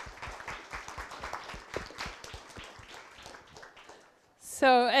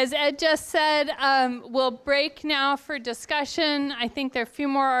 So as Ed just said, we'll break now for discussion. I think there are a few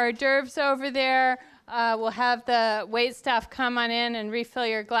more hors d'oeuvres over there. We'll have the wait staff come on in and refill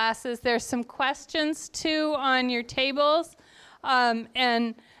your glasses. There's some questions, too, on your tables.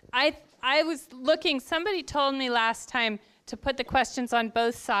 And I was looking, somebody told me last time to put the questions on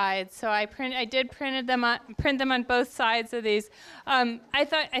both sides. So I did print them on both sides of these.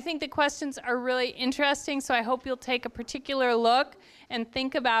 I think the questions are really interesting, so I hope you'll take a particular look and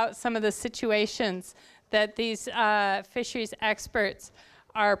think about some of the situations that these fisheries experts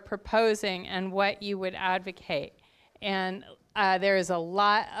are proposing and what you would advocate. and there is a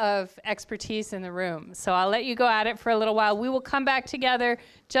lot of expertise in the room. So I'll let you go at it for a little while. We will come back together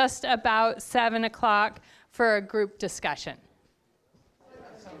just about 7 o'clock for a group discussion.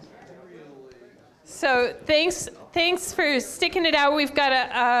 So thanks for sticking it out. We've got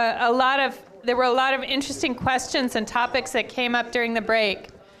there were a lot of interesting questions and topics that came up during the break.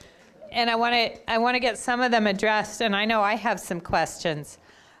 And I want to get some of them addressed, and I know I have some questions.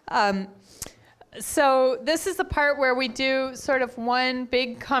 So this is the part where we do sort of one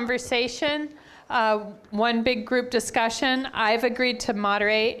big conversation, one big group discussion. I've agreed to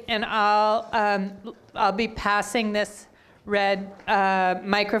moderate, and I'll be passing this red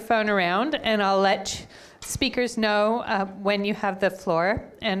microphone around, and I'll let speakers know when you have the floor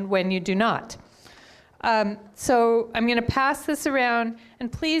and when you do not. So I'm going to pass this around,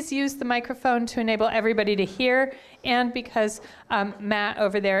 and please use the microphone to enable everybody to hear, and because Matt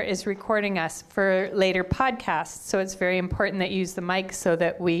over there is recording us for later podcasts, so it's very important that you use the mic so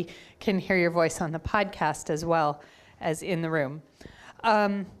that we can hear your voice on the podcast as well as in the room.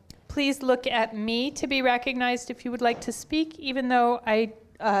 Please look at me to be recognized if you would like to speak, even though I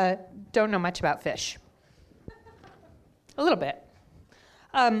don't know much about fish. A little bit.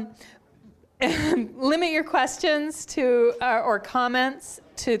 Limit your questions to or comments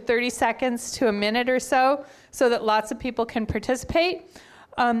to 30 seconds to a minute or so that lots of people can participate.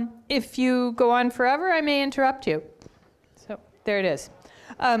 If you go on forever, I may interrupt you. So there it is.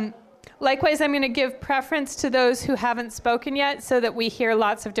 Likewise, I'm going to give preference to those who haven't spoken yet so that we hear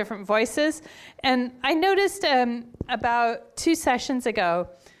lots of different voices. And I noticed about 2 sessions ago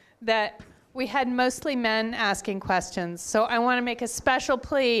that we had mostly men asking questions. So I want to make a special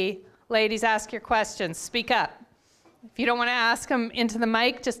plea. Ladies, ask your questions. Speak up. If you don't want to ask them into the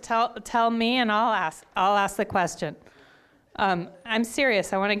mic, just tell me, and I'll ask the question. I'm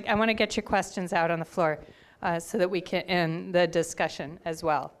serious. I want to get your questions out on the floor so that we can end the discussion as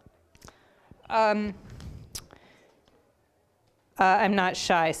well. I'm not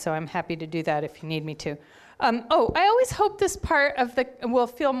shy, so I'm happy to do that if you need me to. I always hope this part of will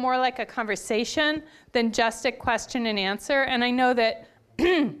feel more like a conversation than just a question and answer. And I know that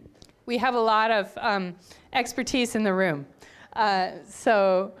we have a lot of expertise in the room.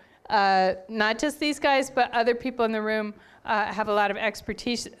 So not just these guys, but other people in the room have a lot of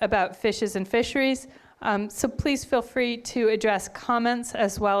expertise about fishes and fisheries. So please feel free to address comments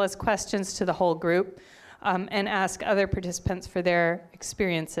as well as questions to the whole group and ask other participants for their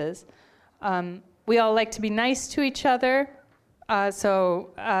experiences. We all like to be nice to each other,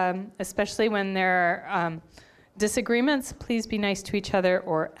 especially when there are disagreements, please be nice to each other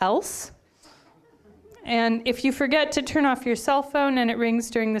or else. And if you forget to turn off your cell phone and it rings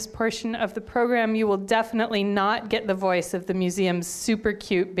during this portion of the program, you will definitely not get the voice of the museum's super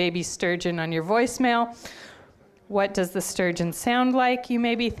cute baby sturgeon on your voicemail. What does the sturgeon sound like, you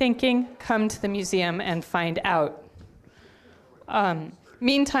may be thinking? Come to the museum and find out.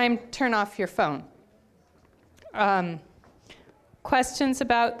 Meantime, turn off your phone. Questions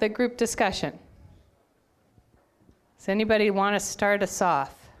about the group discussion? Does anybody want to start us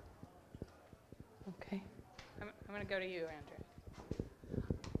off? Okay. I'm going to go to you, Andrea.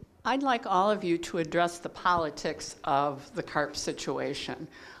 I'd like all of you to address the politics of the carp situation.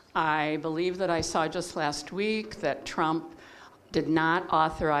 I believe that I saw just last week that Trump did not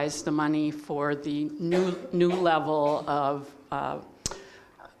authorize the money for the new level of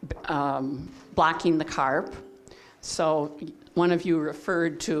blocking the carp. So one of you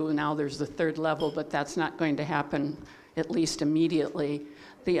referred to, now there's the 3rd level, but that's not going to happen at least immediately.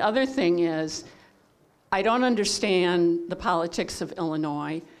 The other thing is, I don't understand the politics of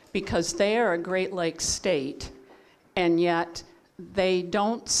Illinois because they are a Great Lakes state, and yet they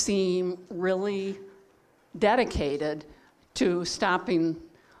don't seem really dedicated to stopping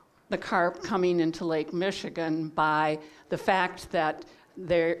the carp coming into Lake Michigan by the fact that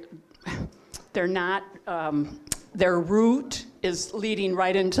they're not, their route is leading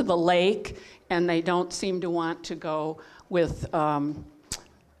right into the lake, and they don't seem to want to go with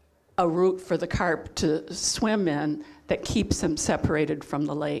a route for the carp to swim in that keeps them separated from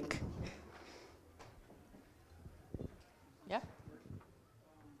the lake. Yeah.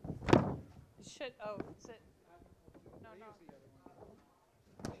 Should, is it? No.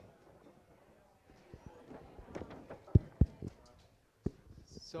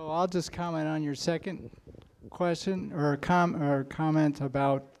 So I'll just comment on your second question or comment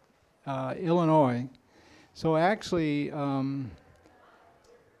about Illinois. So actually,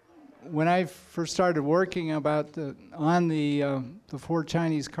 when I first started working on the 4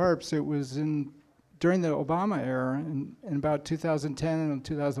 Chinese carps, it was during the Obama era in about 2010 and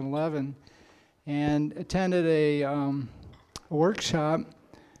 2011, and attended a workshop.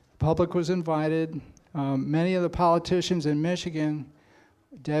 The public was invited. Many of the politicians in Michigan,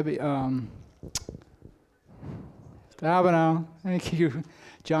 Debbie, Stabenow, thank you.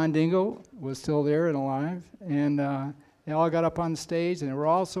 John Dingell was still there and alive, and they all got up on stage, and they were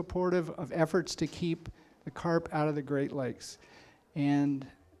all supportive of efforts to keep the carp out of the Great Lakes. And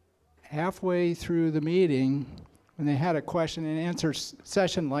halfway through the meeting, when they had a question and answer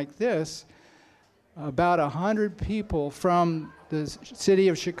session like this, about 100 people from the city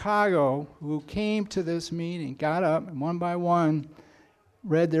of Chicago who came to this meeting got up and one by one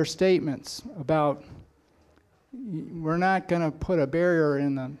read their statements about, we're not going to put a barrier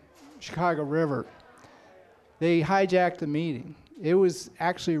in the Chicago River. They hijacked the meeting. It was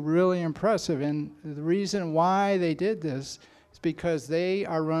actually really impressive, and the reason why they did this is because they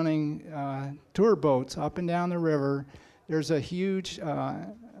are running tour boats up and down the river. There's a huge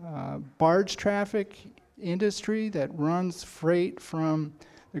barge traffic industry that runs freight from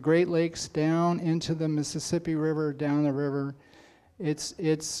the Great Lakes down into the Mississippi River, down the river.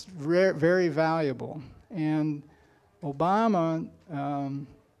 It's very valuable. And Obama,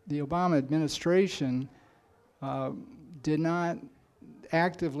 the Obama administration, did not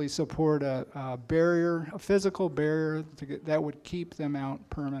actively support a barrier, a physical barrier that would keep them out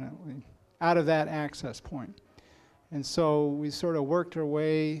permanently, out of that access point. And so we sort of worked our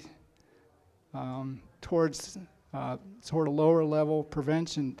way towards sort of lower level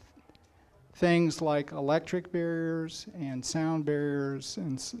prevention, things like electric barriers and sound barriers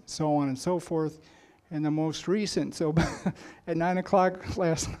and so on and so forth. And the most recent, so at 9 o'clock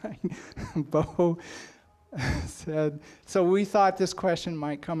last night, Bo said, so we thought this question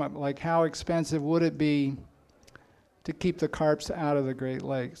might come up, like how expensive would it be to keep the carps out of the Great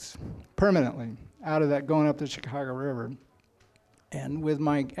Lakes permanently, out of that going up the Chicago River. And with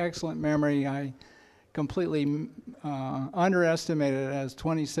my excellent memory, I completely underestimated it as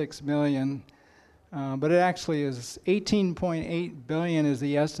 26 million, but it actually is 18.8 billion is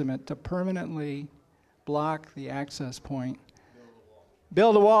the estimate to permanently block the access point.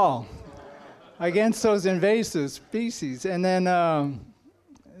 Build a wall against those invasive species. And then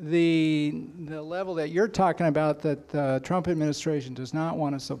the level that you're talking about that the Trump administration does not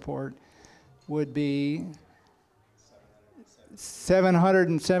want to support would be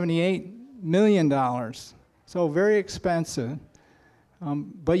 $778 million. So very expensive.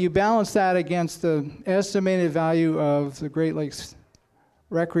 But you balance that against the estimated value of the Great Lakes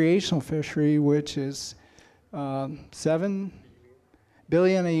recreational fishery, which is $7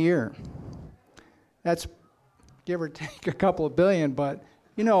 billion a year. That's give or take a couple of billion, but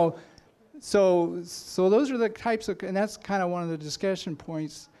you know, so those are the types of, and that's kind of one of the discussion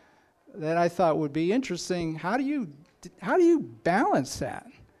points that I thought would be interesting. How do you balance that?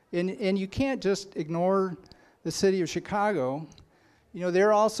 And you can't just ignore the city of Chicago. You know,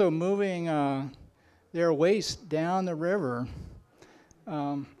 they're also moving their waste down the river.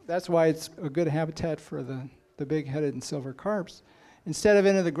 That's why it's a good habitat for the big-headed and silver carps, instead of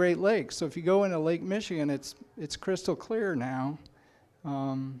into the Great Lakes. So if you go into Lake Michigan, it's crystal clear now,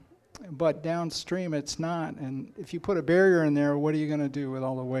 but downstream it's not. And if you put a barrier in there, what are you going to do with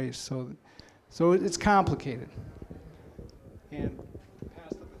all the waste? So it's complicated. And pass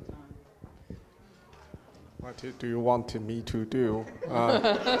the baton. What do you want me to do?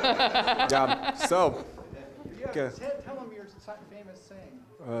 Yeah. So. Yeah, tell them your famous saying.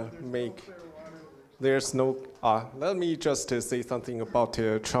 There's no. Let me just say something about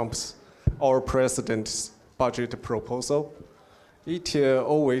our president's budget proposal. It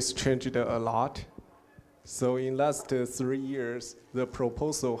always changed a lot. So in last 3 years, the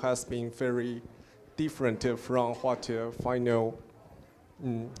proposal has been very different from what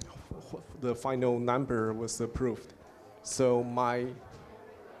the final number was approved. So my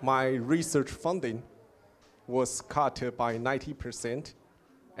research funding was cut by 90%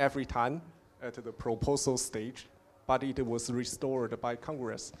 every time at the proposal stage, but it was restored by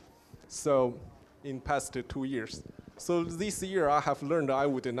Congress. So in past 2 years. So this year I have learned I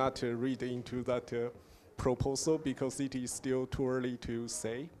would not read into that proposal because it is still too early to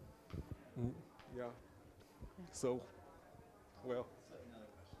say. Yeah. So, well.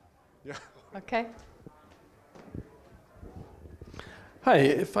 Yeah. Okay. Hi,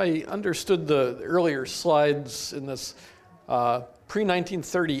 if I understood the earlier slides in this,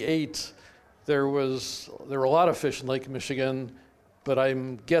 pre-1938, there were a lot of fish in Lake Michigan, but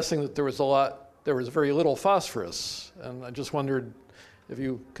I'm guessing that there was very little phosphorus, and I just wondered if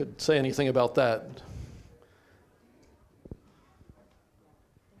you could say anything about that.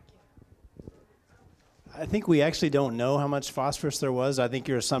 I think we actually don't know how much phosphorus there was. I think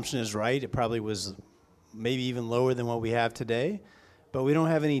your assumption is right. It probably was maybe even lower than what we have today, but we don't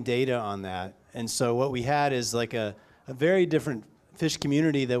have any data on that. And so what we had is like a very different fish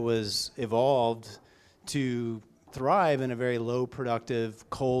community that was evolved to thrive in a very low productive,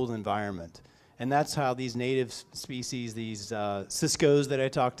 cold environment. And that's how these native species, these ciscos that I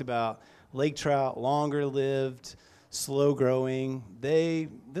talked about, lake trout, longer lived, slow growing,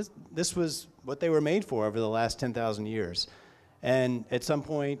 this was what they were made for over the last 10,000 years. And at some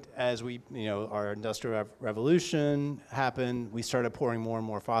point, as our industrial revolution happened, we started pouring more and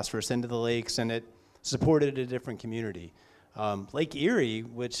more phosphorus into the lakes, and it supported a different community. Lake Erie,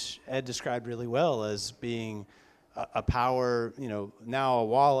 which Ed described really well as being a power, now a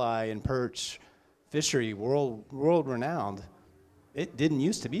walleye and perch fishery, world renowned. It didn't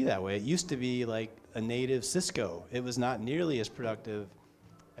used to be that way. It used to be like a native cisco. It was not nearly as productive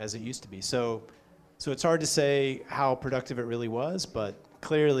as it used to be. So it's hard to say how productive it really was, but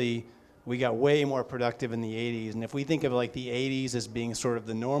clearly we got way more productive in the 80s. And if we think of like the 80s as being sort of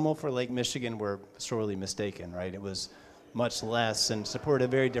the normal for Lake Michigan, we're sorely mistaken, right? It was much less and supported a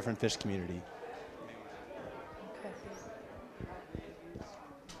very different fish community.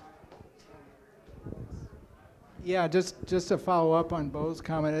 Yeah, just to follow up on Bo's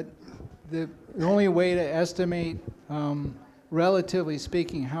comment, the only way to estimate, relatively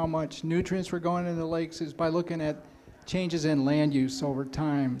speaking, how much nutrients were going into the lakes is by looking at changes in land use over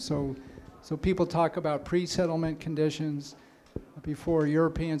time. So people talk about pre-settlement conditions before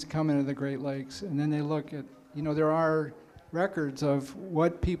Europeans come into the Great Lakes, and then they look at, there are records of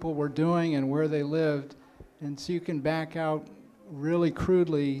what people were doing and where they lived, and so you can back out really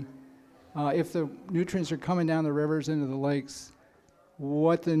crudely if the nutrients are coming down the rivers into the lakes,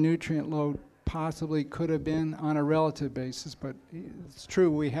 what the nutrient load possibly could have been on a relative basis. But it's true,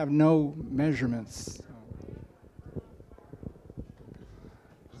 we have no measurements.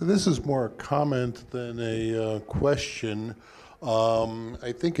 So this is more a comment than a question.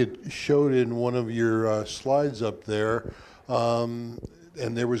 I think it showed in one of your slides up there, and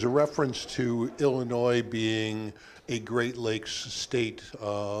there was a reference to Illinois being a Great Lakes state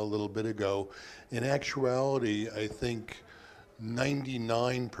a little bit ago. In actuality, I think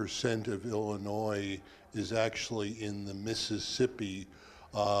 99% of Illinois is actually in the Mississippi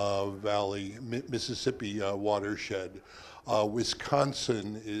Valley, Mississippi watershed.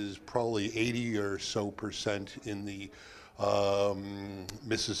 Wisconsin is probably 80 or so percent in the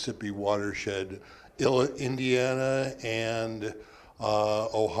Mississippi watershed. Indiana and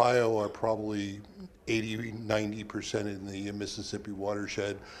Ohio are probably 80-90% in the Mississippi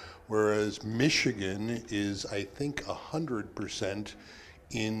watershed, whereas Michigan is, I think, 100%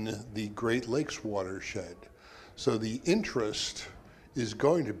 in the Great Lakes watershed. So the interest is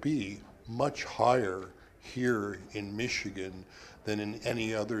going to be much higher here in Michigan than in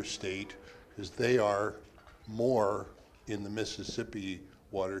any other state, because they are more in the Mississippi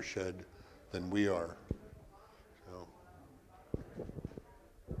watershed than we are.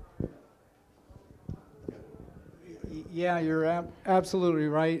 Yeah, you're absolutely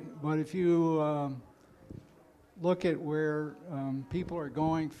right. But if you look at where people are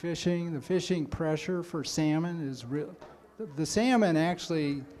going fishing, the fishing pressure for salmon is real. The salmon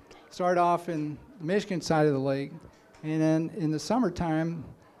actually start off in the Michigan side of the lake, and then in the summertime,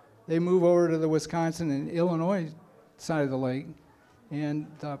 they move over to the Wisconsin and Illinois side of the lake, and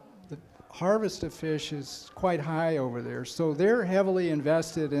the harvest of fish is quite high over there. So they're heavily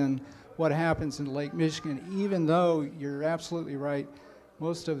invested in what happens in Lake Michigan, even though you're absolutely right,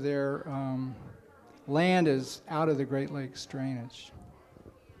 most of their land is out of the Great Lakes drainage.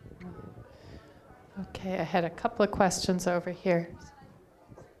 Okay, I had a couple of questions over here.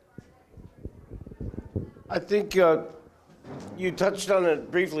 I think you touched on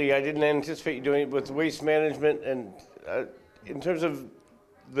it briefly. I didn't anticipate you doing it with waste management, and in terms of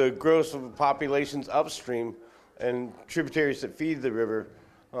the growth of populations upstream and tributaries that feed the river,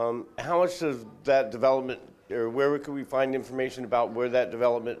 how much of that development, or where could we find information about where that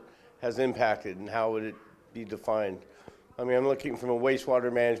development has impacted, and how would it be defined? I mean, I'm looking from a wastewater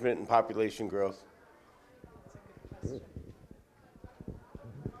management and population growth.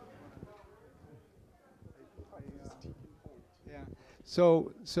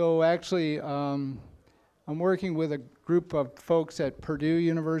 So actually, I'm working with a group of folks at Purdue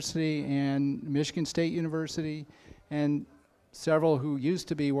University and Michigan State University, and several who used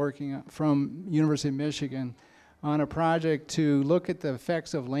to be working from University of Michigan on a project to look at the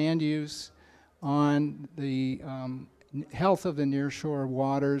effects of land use on the health of the nearshore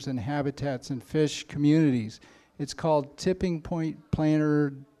waters and habitats and fish communities. It's called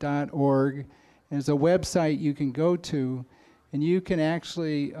tippingpointplanner.org, There's a website you can go to, and you can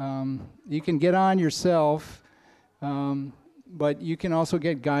actually, you can get on yourself, but you can also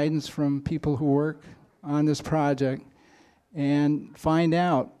get guidance from people who work on this project and find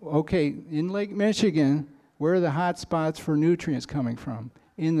out, okay, in Lake Michigan, where are the hot spots for nutrients coming from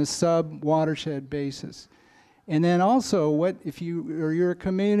in the sub-watershed basis? And then also, what if you or you're a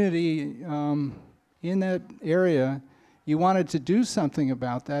community in that area, you wanted to do something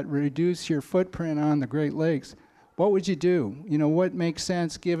about that, reduce your footprint on the Great Lakes, what would you do? You know, what makes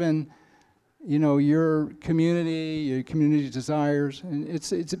sense given, you know, your community desires? And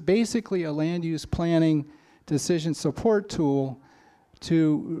it's basically a land use planning decision support tool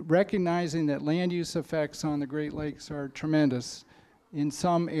to recognizing that land use effects on the Great Lakes are tremendous in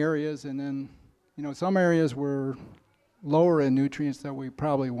some areas, and then, you know, some areas we're lower in nutrients than we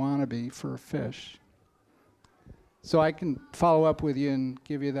probably want to be for fish. So I can follow up with you and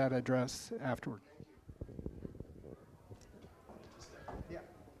give you that address afterward.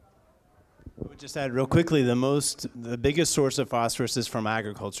 I would just add real quickly, the biggest source of phosphorus is from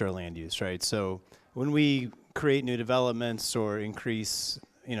agricultural land use, right? So when we create new developments or increase,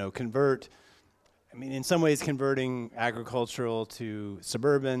 convert, in some ways converting agricultural to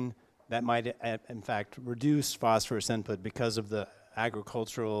suburban, that might in fact reduce phosphorus input because of the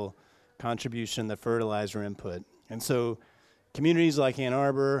agricultural contribution, the fertilizer input. And so communities like Ann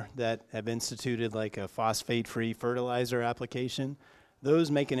Arbor that have instituted like a phosphate-free fertilizer application,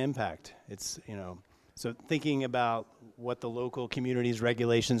 those make an impact. It's, so thinking about what the local community's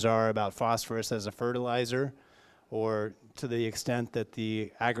regulations are about phosphorus as a fertilizer, or to the extent that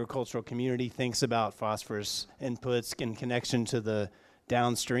the agricultural community thinks about phosphorus inputs in connection to the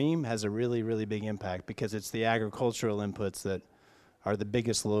downstream, has a really, really big impact, because it's the agricultural inputs that are the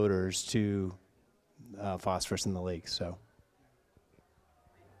biggest loaders to phosphorus in the lakes. So.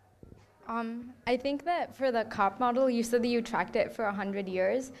 I think that for the carp model, you said that you tracked it for 100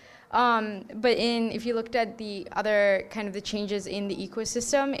 years. But if you looked at the other kind of the changes in the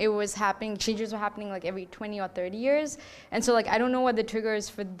ecosystem, changes were happening like every 20 or 30 years. And so I don't know what the triggers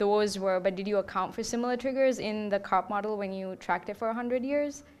for those were, but did you account for similar triggers in the carp model when you tracked it for 100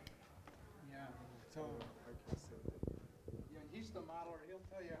 years? Yeah, so he's the modeler. He'll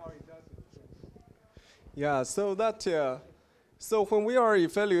tell you how he does it. Yeah, so when we are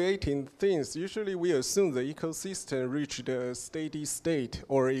evaluating things, usually we assume the ecosystem reached a steady state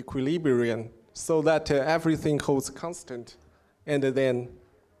or equilibrium, so that everything holds constant, and then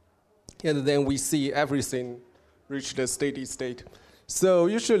we see everything reach the steady state. So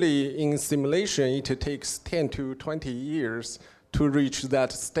usually in simulation, it takes 10 to 20 years to reach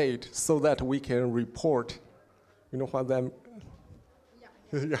that state, so that we can report. You know what that?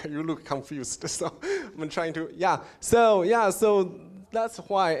 Yeah, you look confused. So I'm trying to, so that's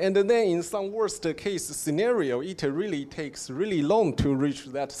why. And then in some worst case scenario, it really takes really long to reach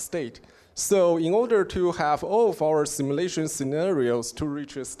that state. So in order to have all of our simulation scenarios to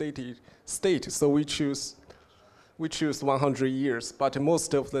reach a steady state, so we choose 100 years, but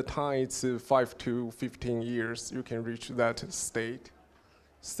most of the time it's 5 to 15 years you can reach that state.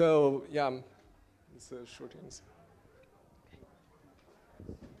 So yeah, it's a short answer.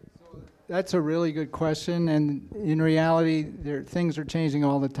 That's a really good question, and in reality, things are changing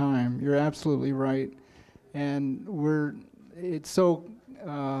all the time. You're absolutely right, and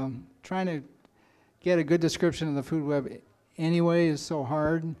trying to get a good description of the food web anyway is so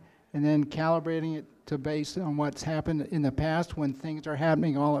hard, and then calibrating it to based on what's happened in the past when things are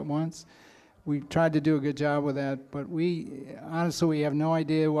happening all at once. We tried to do a good job with that, but honestly, we have no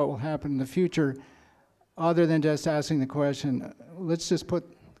idea what will happen in the future, other than just asking the question, let's just put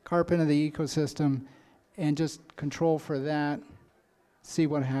carp into the ecosystem and just control for that, see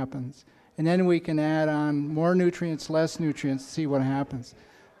what happens. And then we can add on more nutrients, less nutrients, see what happens.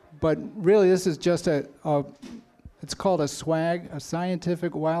 But really, this is just it's called a SWAG, a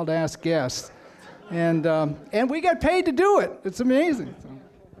scientific wild ass guess. And we get paid to do it. It's amazing.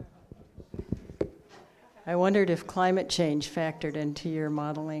 I wondered if climate change factored into your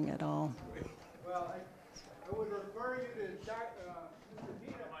modeling at all. Well, I would refer you to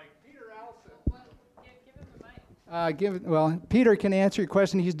Peter Allison. Give him the mic. Peter can answer your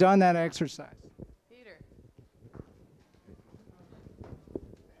question. He's done that exercise. Peter.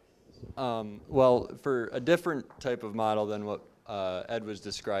 Well, for a different type of model than what Ed was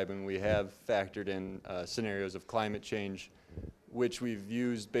describing, we have factored in scenarios of climate change, which we've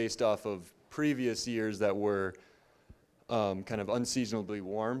used based off of previous years that were kind of unseasonably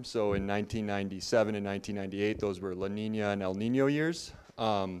warm. So in 1997 and 1998, those were La Nina and El Nino years.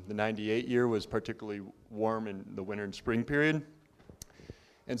 The 98 year was particularly warm in the winter and spring period.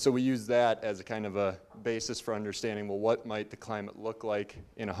 And so we use that as a kind of a basis for understanding, well, what might the climate look like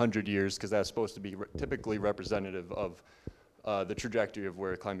in 100 years, because that's supposed to be typically representative of the trajectory of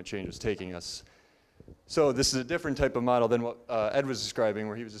where climate change is taking us. So this is a different type of model than what Ed was describing,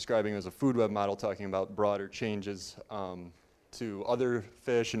 where he was describing as a food web model, talking about broader changes to other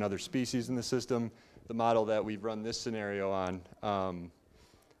fish and other species in the system. The model that we've run this scenario on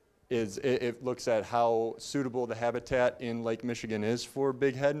it looks at how suitable the habitat in Lake Michigan is for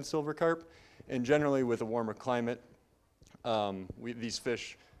bighead and silver carp. And generally with a warmer climate, these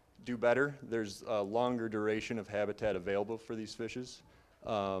fish do better. There's a longer duration of habitat available for these fishes.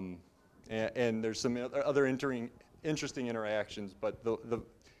 And there's some other interesting interactions, but the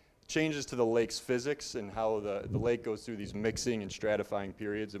changes to the lake's physics and how the lake goes through these mixing and stratifying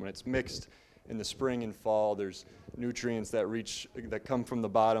periods. And when it's mixed in the spring and fall, there's nutrients that come from the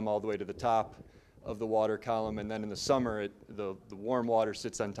bottom all the way to the top of the water column. And then in the summer, the warm water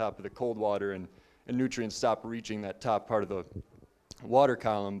sits on top of the cold water, and nutrients stop reaching that top part of the water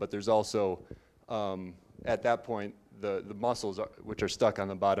column. But there's also, at that point, the mussels, which are stuck on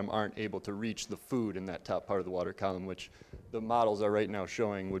the bottom, aren't able to reach the food in that top part of the water column, which the models are right now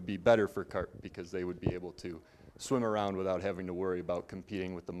showing would be better for carp because they would be able to swim around without having to worry about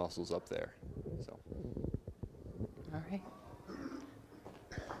competing with the mussels up there. So. All right.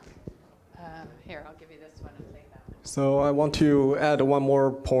 Here, I'll give you this one and take that one. So I want to add one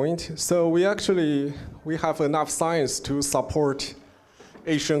more point. So we have enough science to support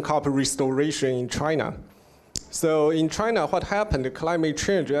Asian carp restoration in China. So in China, what happened, the climate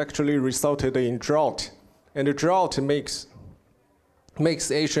change actually resulted in drought. And the drought makes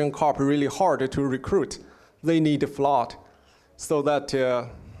Asian carp really hard to recruit. They need a flood so that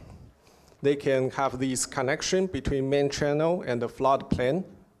they can have this connection between main channel and the flood plain,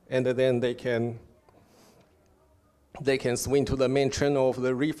 and then they can swim to the main channel of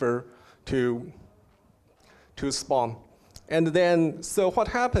the river to spawn. And then, so what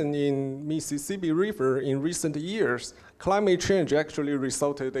happened in Mississippi River in recent years, climate change actually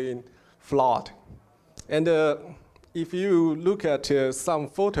resulted in flood. And if you look at some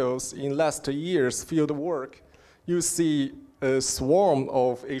photos in last year's field work, you see a swarm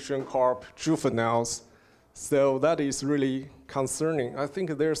of Asian carp juveniles. So that is really concerning. I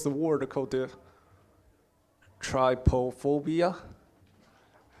think there's a word called trypophobia.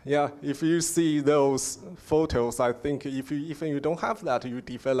 Yeah, if you see those photos, I think if you don't have that, you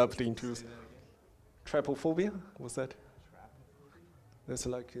developed into trypophobia. What's that? That's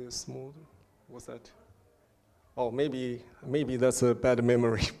like a small. What's that? Oh, maybe that's a bad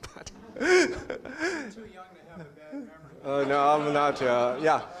memory. But too young to have a bad memory. No, I'm not.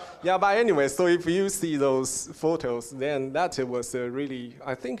 Yeah. But anyway, so if you see those photos, then that was really.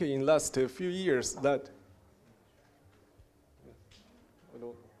 I think in last few years that.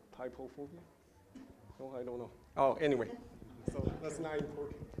 Trypophobia? No, I don't know. Oh, anyway, so that's not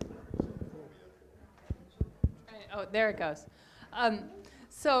important. Oh, there it goes.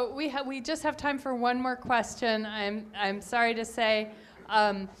 So we just have time for one more question. I'm sorry to say,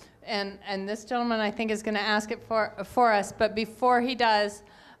 and this gentleman I think is going to ask it for us. But before he does,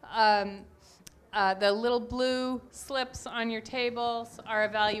 the little blue slips on your tables are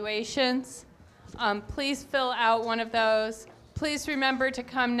evaluations. Please fill out one of those. Please remember to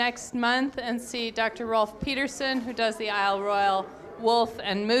come next month and see Dr. Rolf Peterson, who does the Isle Royal wolf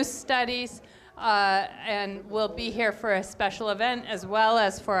and moose studies, and we'll be here for a special event as well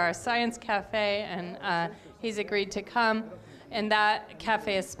as for our science cafe, and he's agreed to come. And that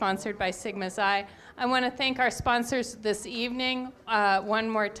cafe is sponsored by Sigma Xi. I want to thank our sponsors this evening one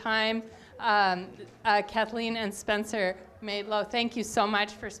more time, Kathleen and Spencer Maidlow. Thank you so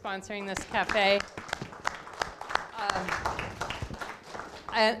much for sponsoring this cafe.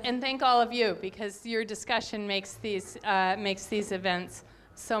 And thank all of you, because your discussion makes these events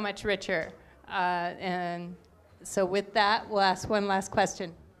so much richer. And so with that, we'll ask one last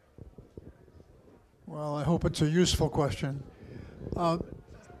question. Well, I hope it's a useful question. I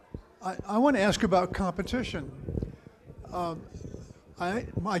want to ask about competition.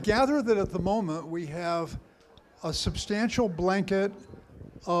 I gather that at the moment we have a substantial blanket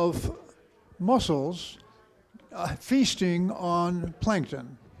of mussels feasting on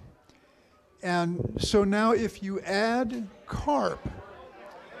plankton. And so now if you add carp,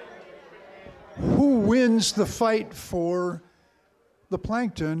 who wins the fight for the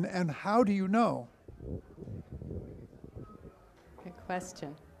plankton, and how do you know? Good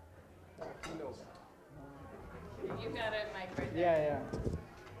question. You got a mic right there.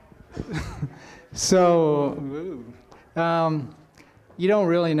 Yeah. So, you don't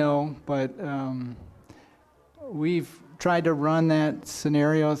really know, but we've tried to run that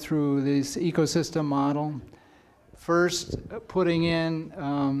scenario through this ecosystem model. First, putting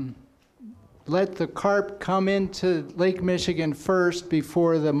in, let the carp come into Lake Michigan first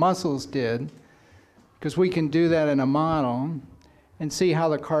before the mussels did, because we can do that in a model, and see how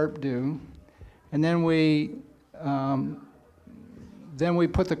the carp do. And then we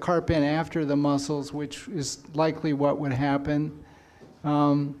put the carp in after the mussels, which is likely what would happen.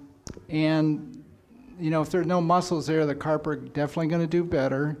 And if there's no mussels there, the carp are definitely going to do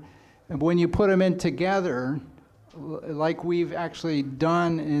better. And when you put them in together, like we've actually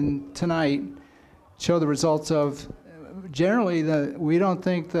done tonight, show the results of, generally, we don't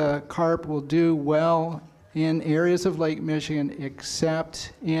think the carp will do well in areas of Lake Michigan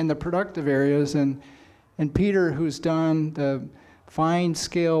except in the productive areas. And Peter, who's done the fine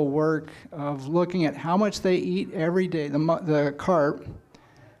scale work of looking at how much they eat every day, the carp,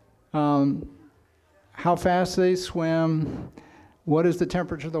 how fast they swim, what is the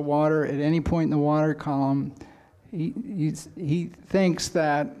temperature of the water at any point in the water column. He thinks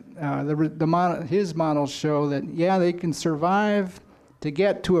that his models show that, yeah, they can survive to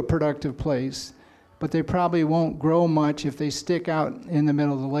get to a productive place, but they probably won't grow much if they stick out in the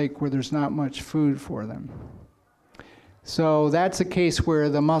middle of the lake where there's not much food for them. So that's a case where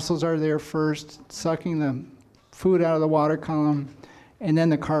the mussels are there first, sucking the food out of the water column, and then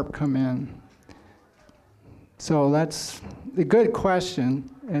the carp come in. So that's a good question,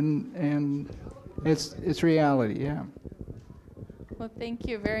 and it's reality, yeah. Well, thank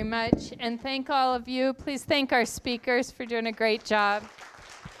you very much, and thank all of you. Please thank our speakers for doing a great job.